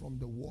fish from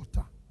the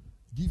water,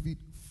 give it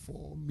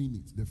 4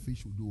 minutes, the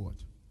fish will do what?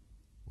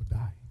 Will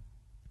die.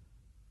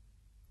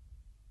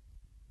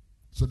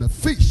 So the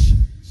fish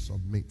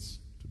submits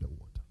to the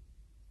water.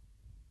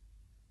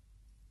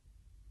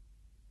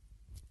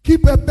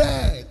 Keep a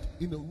bird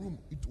in a room,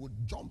 it will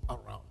jump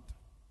around.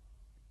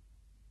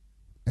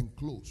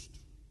 Enclosed.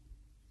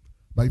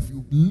 But if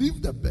you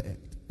leave the bird,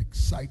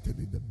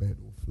 excitedly the bird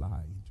will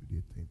fly into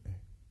the thin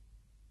air.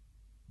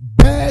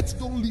 Birds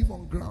don't live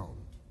on ground,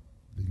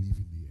 they live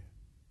in the air.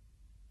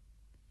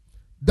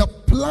 The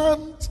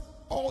plant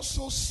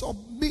also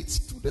submits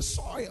to the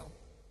soil.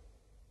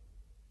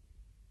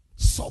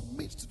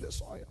 Submits to the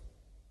soil.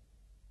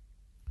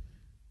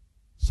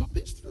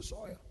 Submits to the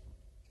soil.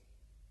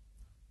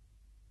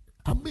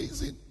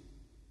 Amazing.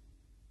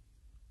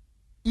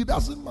 It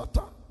doesn't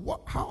matter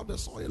how the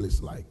soil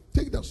is like.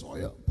 Take the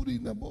soil, put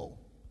it in a bowl.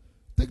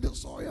 Take the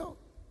soil,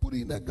 put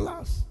it in a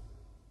glass.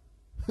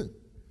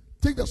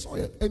 Take the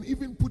soil and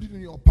even put it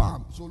in your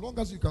palm, so long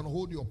as you can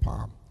hold your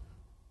palm.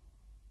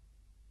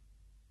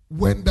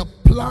 When the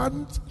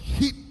plant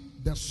hit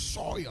the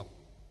soil,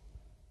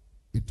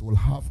 it will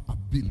have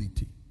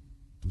ability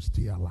to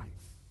stay alive.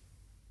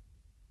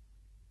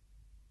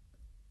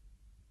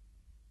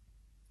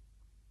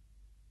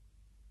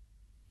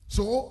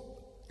 So,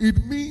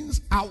 it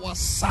means our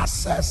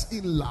success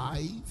in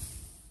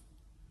life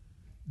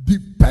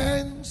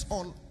depends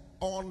on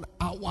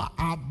our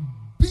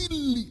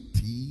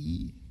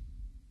ability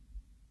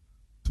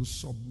to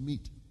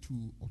submit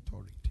to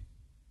authority.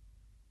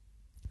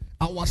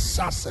 Our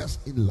success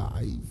in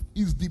life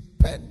is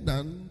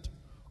dependent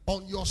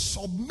on your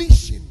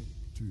submission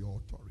to your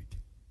authority.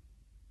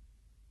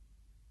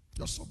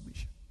 Your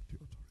submission to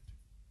your authority.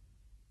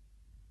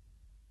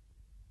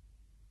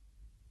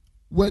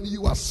 When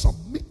you are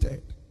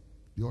submitted,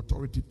 the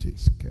authority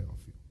takes care of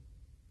you.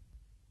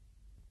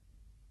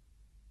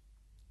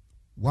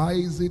 Why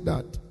is it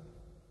that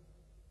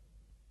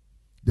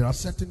there are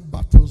certain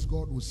battles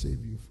God will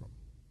save you from?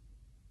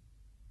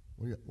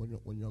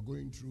 When you're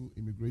going through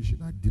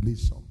immigration, I delay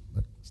some.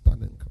 But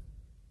stand and come.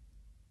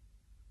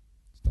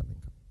 Stand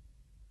and come.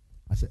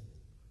 I said,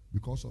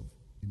 because of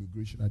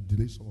immigration, I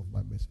delay some of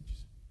my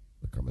messages.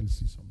 But come and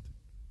see something.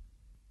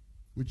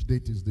 Which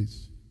date is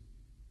this?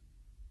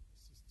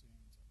 16th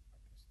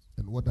August.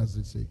 And what does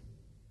it say?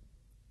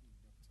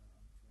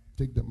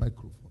 Take the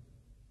microphone.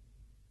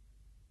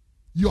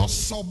 Your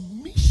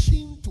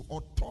submission to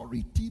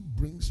authority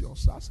brings your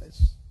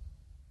success.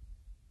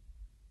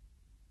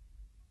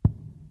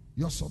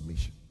 Your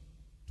submission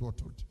to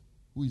authority.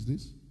 Who is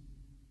this?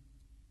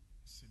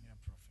 Senior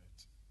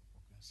Prophet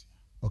Ogunsia.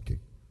 Okay.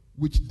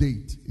 Which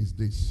date is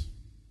this?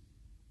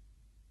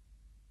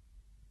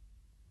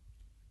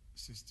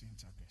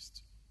 16th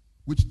August.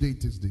 Which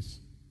date is this?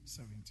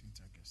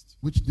 17th August.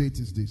 Which date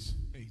is this?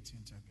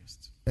 18th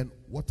August. And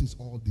what is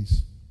all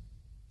this?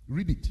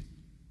 Read it.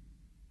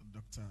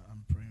 Doctor,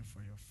 I'm praying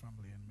for your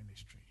family and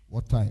ministry.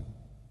 What time?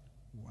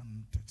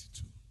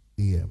 1:32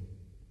 a.m.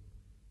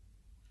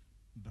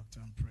 Doctor,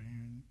 I'm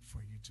praying for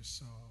you to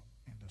soar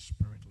in the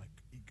spirit like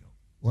eagle.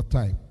 What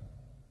time?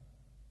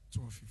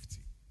 12:50.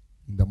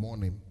 In the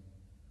morning.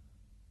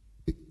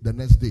 The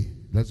next day.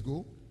 Let's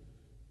go.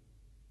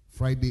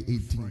 Friday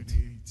 18th.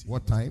 Friday 18th.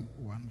 What time?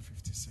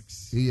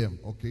 1:56 a.m.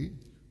 Okay.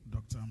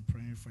 Doctor, I'm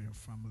praying for your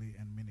family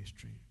and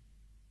ministry.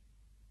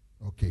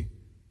 Okay.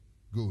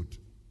 Good.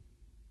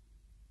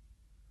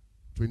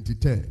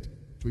 23rd.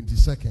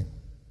 22nd.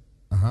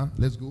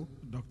 Let's go.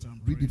 Doctor,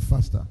 I'm Read praying, it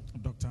faster.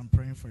 Doctor, I'm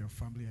praying for your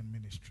family and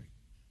ministry.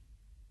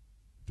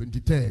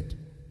 23rd.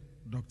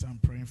 Doctor, I'm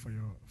praying for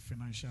your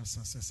financial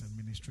success and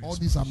ministry. All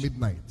these are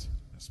midnight.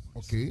 Yes,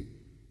 please. Okay.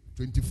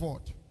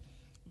 24th.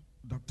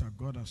 Doctor,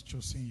 God has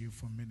chosen you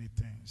for many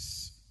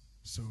things.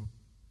 So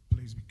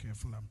please be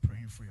careful. I'm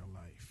praying for your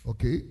life.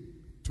 Okay.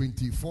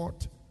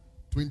 24th.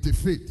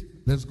 25th.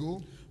 Let's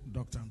go.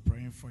 Doctor, I'm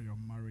praying for your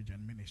marriage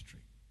and ministry.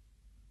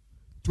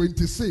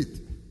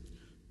 26th.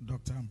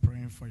 Doctor, I'm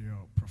praying for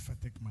your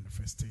prophetic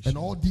manifestation. And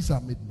all these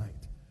are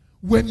midnight.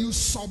 When you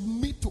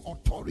submit to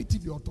authority,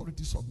 the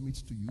authority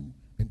submits to you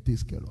and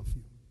takes care of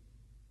you.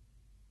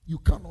 You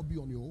cannot be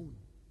on your own.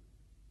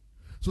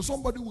 So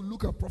somebody will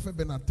look at Prophet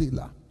Bernard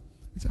Taylor.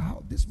 He said,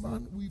 how this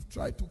man, we've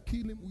tried to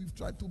kill him, we've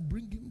tried to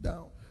bring him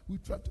down,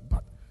 we've tried to,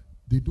 but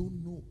they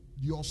don't know.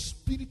 Your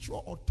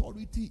spiritual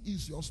authority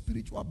is your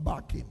spiritual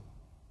backing.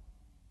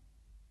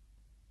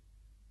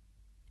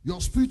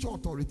 Your spiritual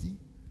authority.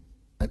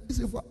 And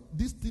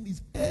this thing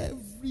is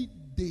every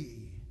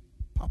day.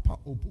 Papa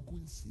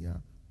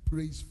Opokunsia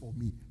prays for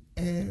me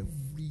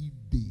every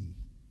day.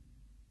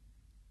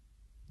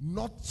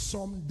 Not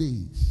some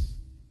days.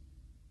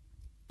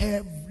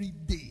 Every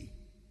day.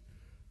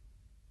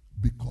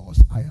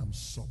 Because I am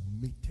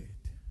submitted.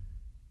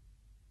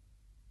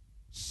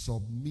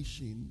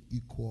 Submission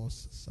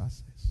equals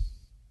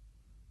success.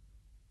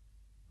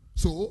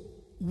 So,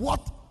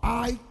 what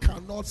I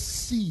cannot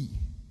see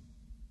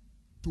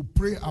to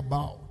pray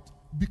about,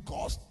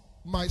 because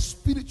my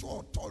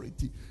spiritual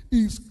authority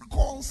is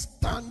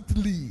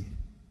constantly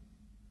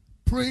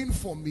praying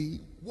for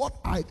me, what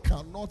I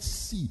cannot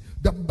see,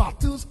 the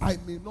battles I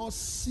may not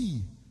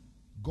see,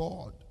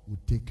 God will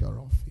take care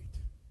of it.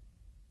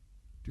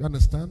 Do you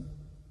understand?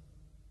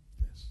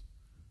 Yes.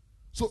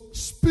 So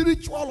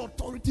spiritual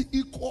authority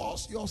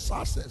equals your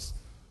success.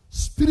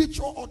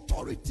 Spiritual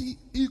authority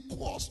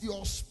equals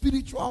your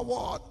spiritual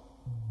what?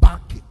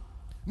 Backing.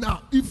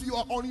 Now, if you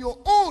are on your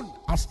own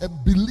as a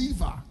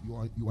believer, you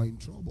are in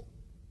trouble.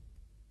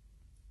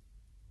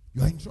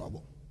 You are in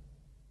trouble.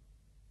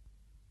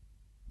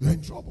 You are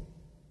in trouble.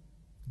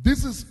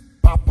 This is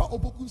Papa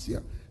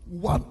Opokunsia,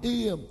 1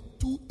 a.m.,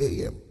 2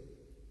 a.m.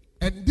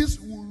 And this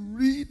will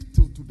read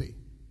till today.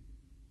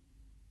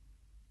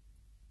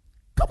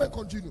 Come and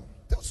continue.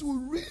 This will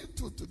read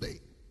till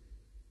today.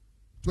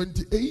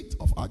 28th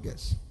of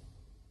August.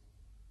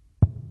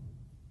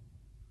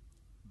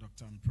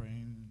 Doctor, I'm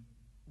praying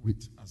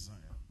with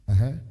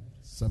Isaiah.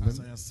 7.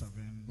 Isaiah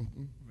 7,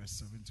 verse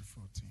 7 to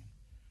 14.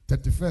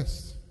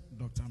 31st.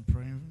 Doctor, I'm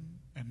praying,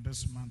 and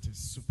this month is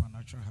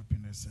supernatural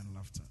happiness and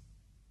laughter.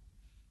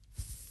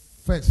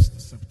 1st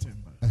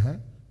September.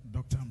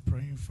 Doctor, I'm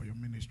praying for your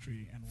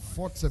ministry and wife.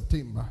 4th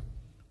September.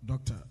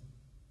 Doctor,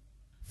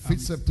 5th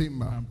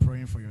September. I'm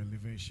praying for your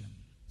elevation.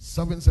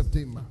 7th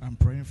September. I'm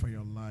praying for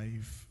your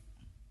life.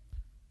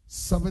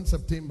 7th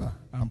September.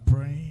 I'm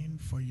praying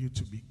for you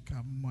to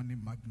become money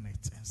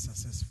magnet and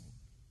successful.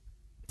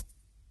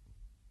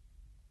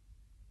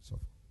 So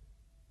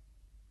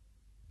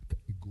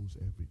it goes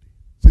every day.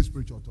 Say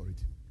spiritual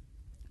authority.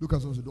 Look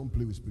at someone and say, don't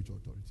play with spiritual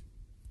authority.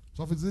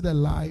 So if is it a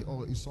lie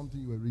or is something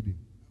you were reading?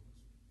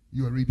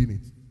 You are reading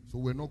it. So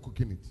we're not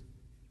cooking it.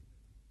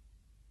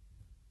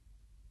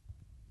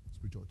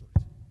 Spiritual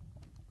authority.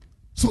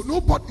 So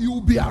nobody, you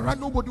will be around,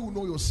 nobody will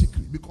know your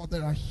secret because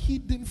there are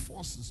hidden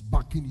forces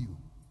backing you.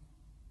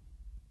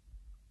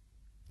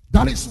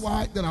 That is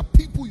why there are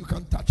people you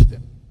can't touch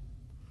them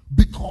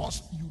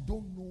because you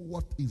don't know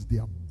what is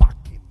their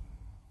backing.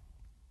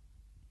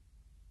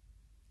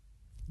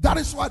 That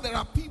is why there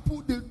are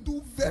people, they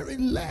do very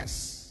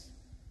less,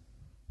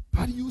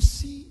 but you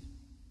see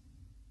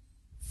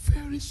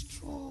very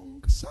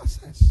strong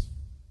success,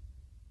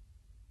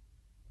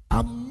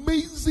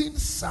 amazing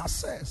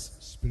success.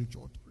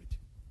 Spiritual authority.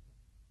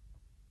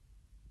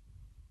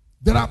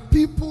 There are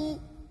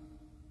people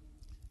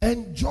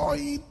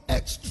enjoying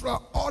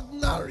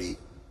extraordinary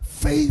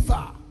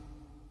favor.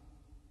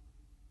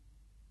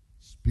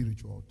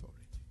 Spiritual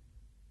authority.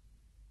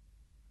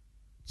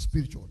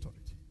 Spiritual authority.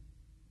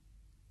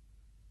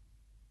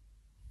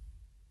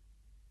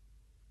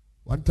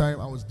 One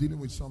time I was dealing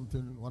with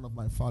something one of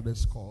my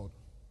fathers called,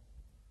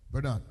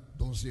 Bernard,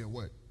 don't say a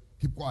word.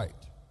 Keep quiet.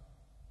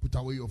 Put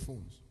away your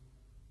phones.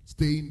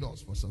 Stay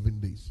indoors for 7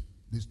 days.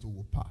 This too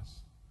will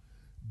pass.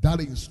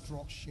 That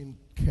instruction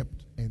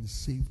kept and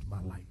saved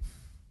my life.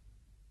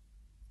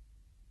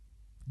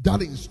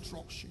 That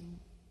instruction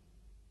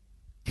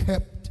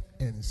kept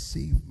and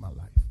saved my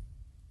life.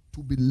 To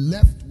be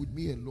left with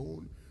me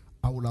alone,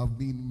 I would have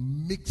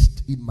been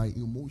mixed in my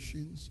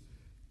emotions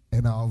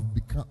and I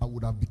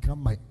would have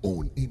become my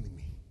own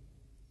enemy.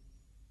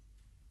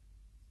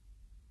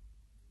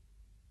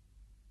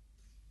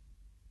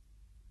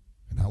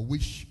 And I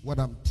wish what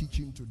I'm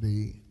teaching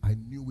today, I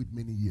knew it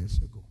many years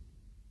ago.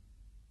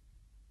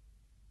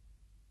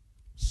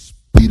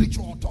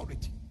 Spiritual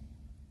authority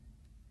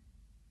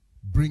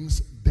brings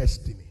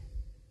destiny,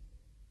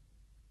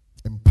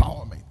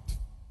 empowerment,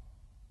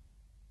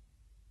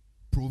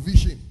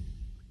 provision,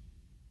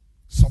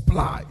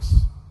 supplies,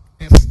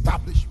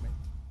 establishment.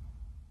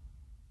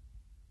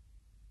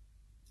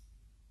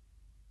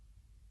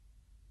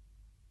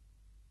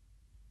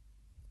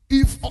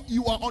 If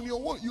you are on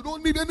your own, you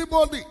don't need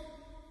anybody.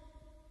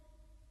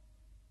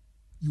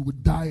 You will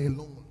die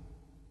alone.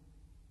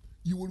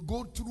 You will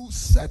go through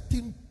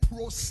certain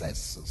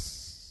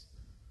processes.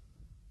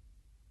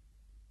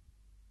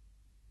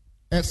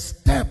 A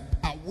step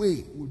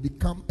away will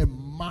become a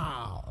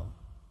mile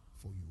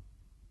for you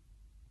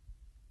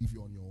if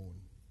you're on your own.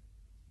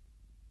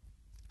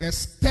 A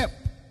step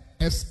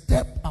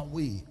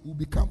away will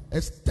become,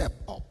 a step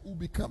up will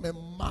become a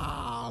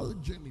mile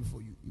journey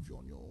for you if you're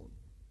on your own.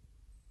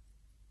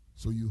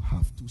 So you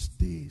have to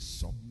stay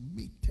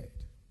submitted.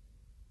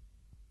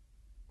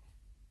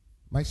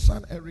 My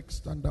son Eric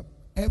stand up.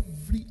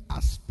 Every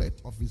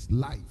aspect of his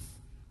life,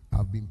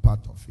 I've been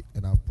part of it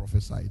and I've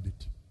prophesied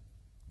it.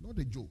 Not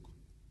a joke.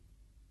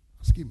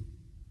 Ask him.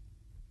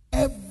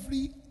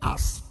 Every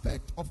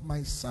aspect of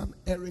my son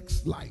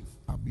Eric's life,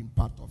 I've been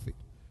part of it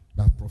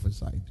and I've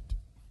prophesied it.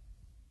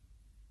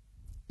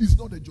 It's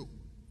not a joke.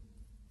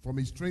 From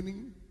his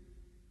training,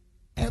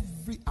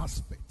 every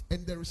aspect.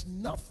 And there is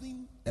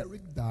nothing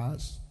Eric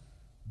does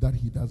that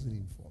he doesn't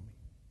inform me.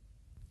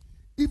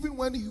 Even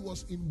when he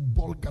was in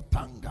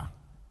Bolgatanga,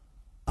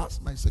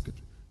 ask my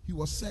secretary, he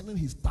was sending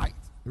his tithe.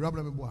 He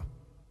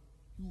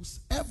was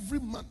every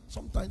month,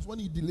 sometimes when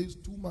he delays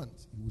 2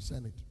 months, he will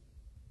send it.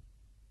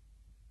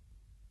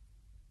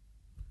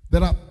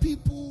 There are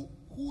people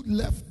who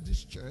left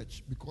this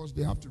church because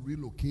they have to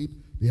relocate,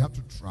 they have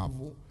to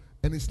travel,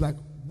 and it's like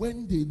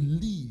when they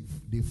leave,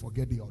 they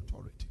forget the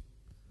authority.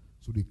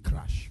 So they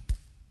crash.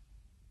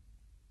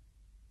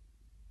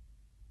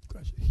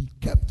 He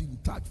kept in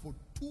touch for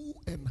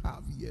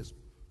 2.5 years.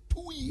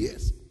 2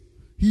 years.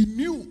 He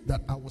knew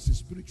that I was his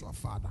spiritual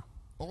father,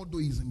 although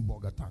he's in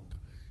Bogatanga.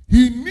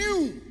 He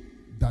knew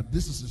that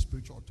this is a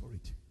spiritual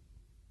authority.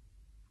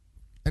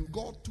 And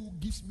God too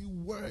gives me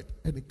word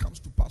and it comes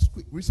to pass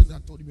quick. Recently I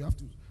told him,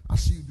 I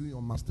see you doing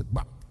your master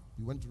back.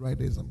 He went to write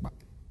the exam back.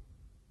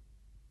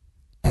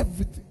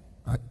 Everything.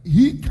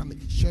 He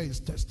can share his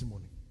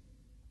testimony.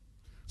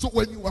 So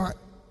when you are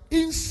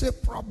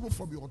inseparable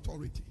from your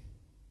authority,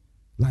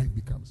 life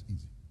becomes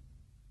easy.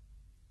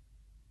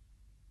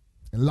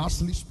 And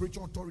lastly,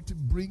 spiritual authority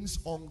brings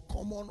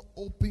uncommon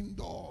open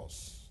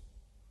doors.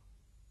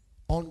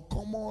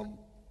 Uncommon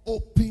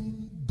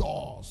open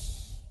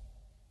doors.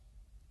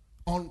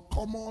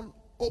 Uncommon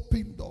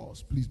open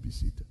doors. Please be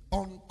seated.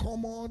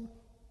 Uncommon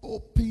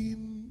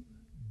open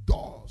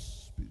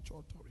doors.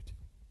 Spiritual authority.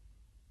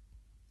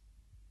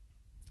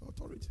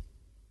 Authority.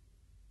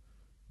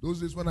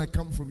 Those days when I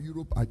come from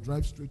Europe, I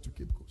drive straight to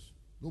Cape Coast.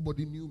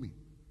 Nobody knew me.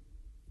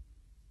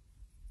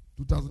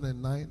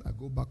 2009, I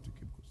go back to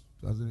Cape Coast.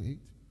 2008,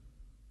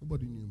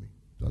 nobody knew me.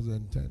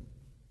 2010.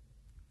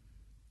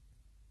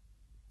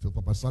 So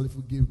Papa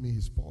Salifu gave me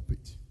his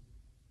pulpit.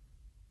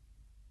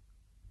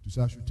 to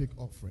say I should take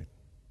offering.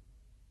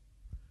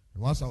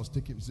 And once I was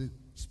taking, he said,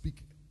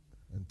 speak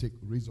and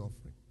raise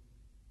offering.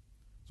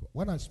 So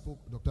when I spoke,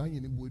 Dr.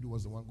 Anyini Boydu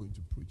was the one going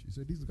to preach. He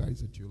said, this guy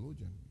is a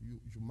theologian. You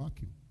should mark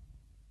him.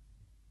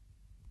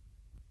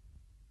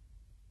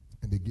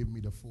 And they gave me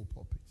the full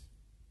pulpit.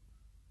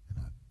 And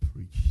I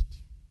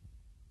preached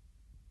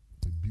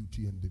The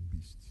Beauty and the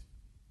Beast.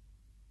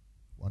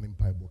 One in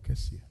Bible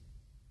Kessia.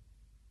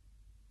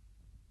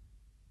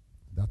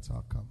 That's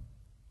how come.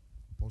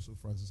 Apostle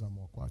Francis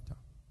Amokwata.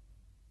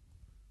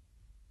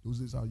 Those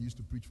days I used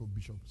to preach for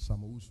Bishop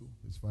Samousu.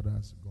 His father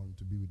has gone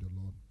to be with the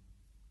Lord.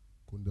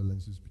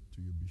 Condolences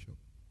to you, Bishop.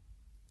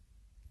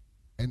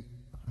 And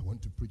I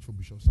went to preach for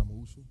Bishop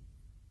Samousu.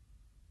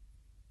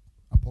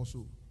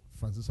 Apostle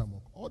Francis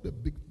Amok. All the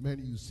big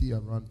men you see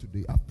around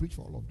today, I've preached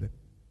for all of them.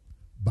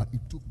 But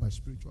it took my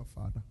spiritual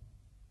father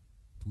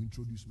to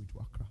introduce me to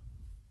Accra.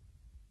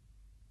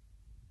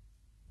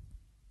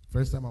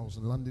 First time I was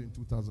in London in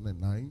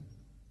 2009.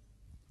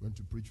 Went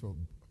to preach for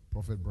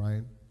Prophet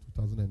Brian,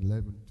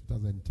 2011,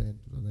 2010,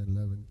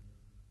 2011.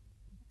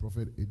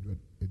 Prophet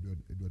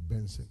Edward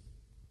Benson.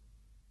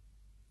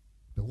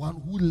 The one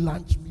who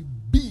launched me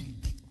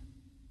big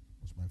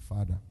was my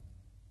father.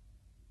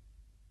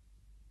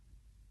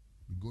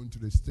 We going to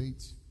the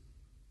States.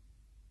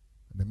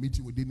 And the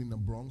meeting we did in the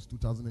Bronx,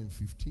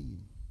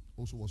 2015,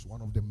 also was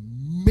one of the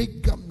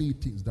mega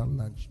meetings that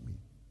launched me.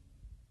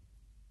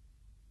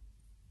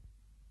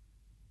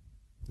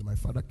 So my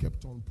father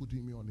kept on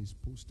putting me on his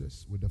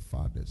posters with the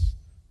fathers,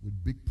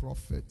 with big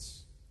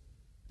prophets,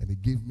 and he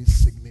gave me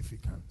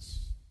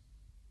significance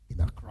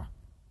in Accra.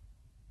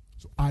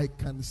 So I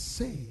can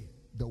say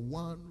the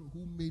one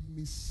who made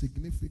me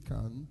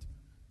significant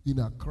in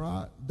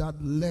Accra, that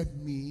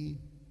led me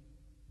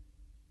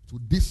to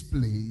this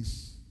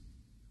place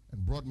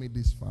and brought me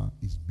this far,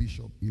 is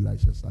Bishop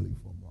Elisha Salih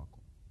from Morocco.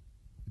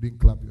 You didn't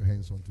clap your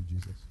hands unto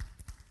Jesus.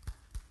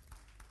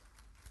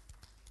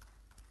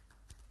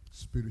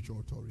 Spiritual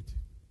authority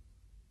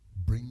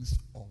brings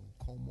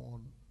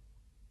uncommon,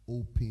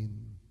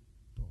 open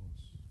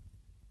doors.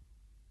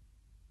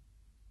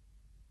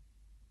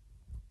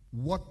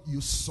 What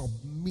you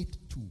submit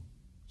to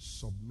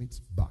submits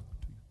back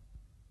to you.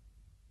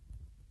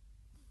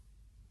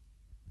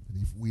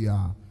 And if we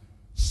are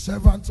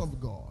servants of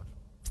God,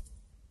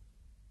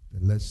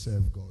 then let's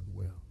serve God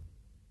well.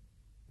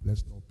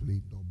 Let's not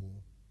play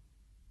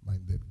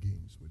double-minded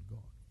games with God.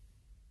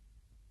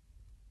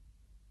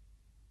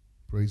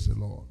 Praise the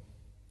Lord.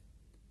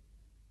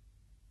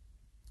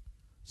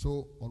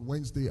 So on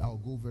Wednesday, I'll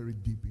go very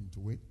deep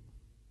into it.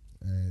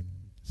 And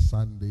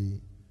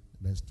Sunday,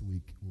 next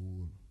week,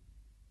 we'll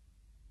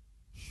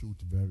shoot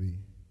very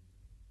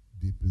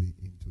deeply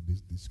into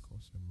this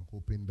discourse. I'm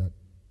hoping that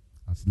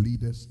as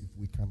leaders, if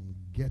we can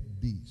get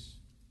this,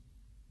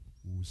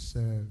 we'll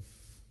serve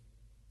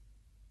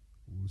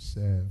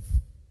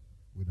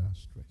with our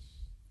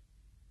stress.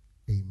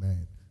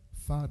 Amen.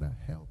 Father,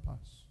 help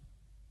us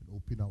and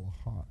open our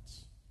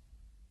hearts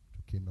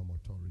to kingdom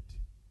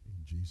authority.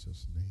 In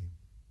Jesus' name,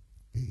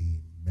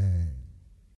 amen.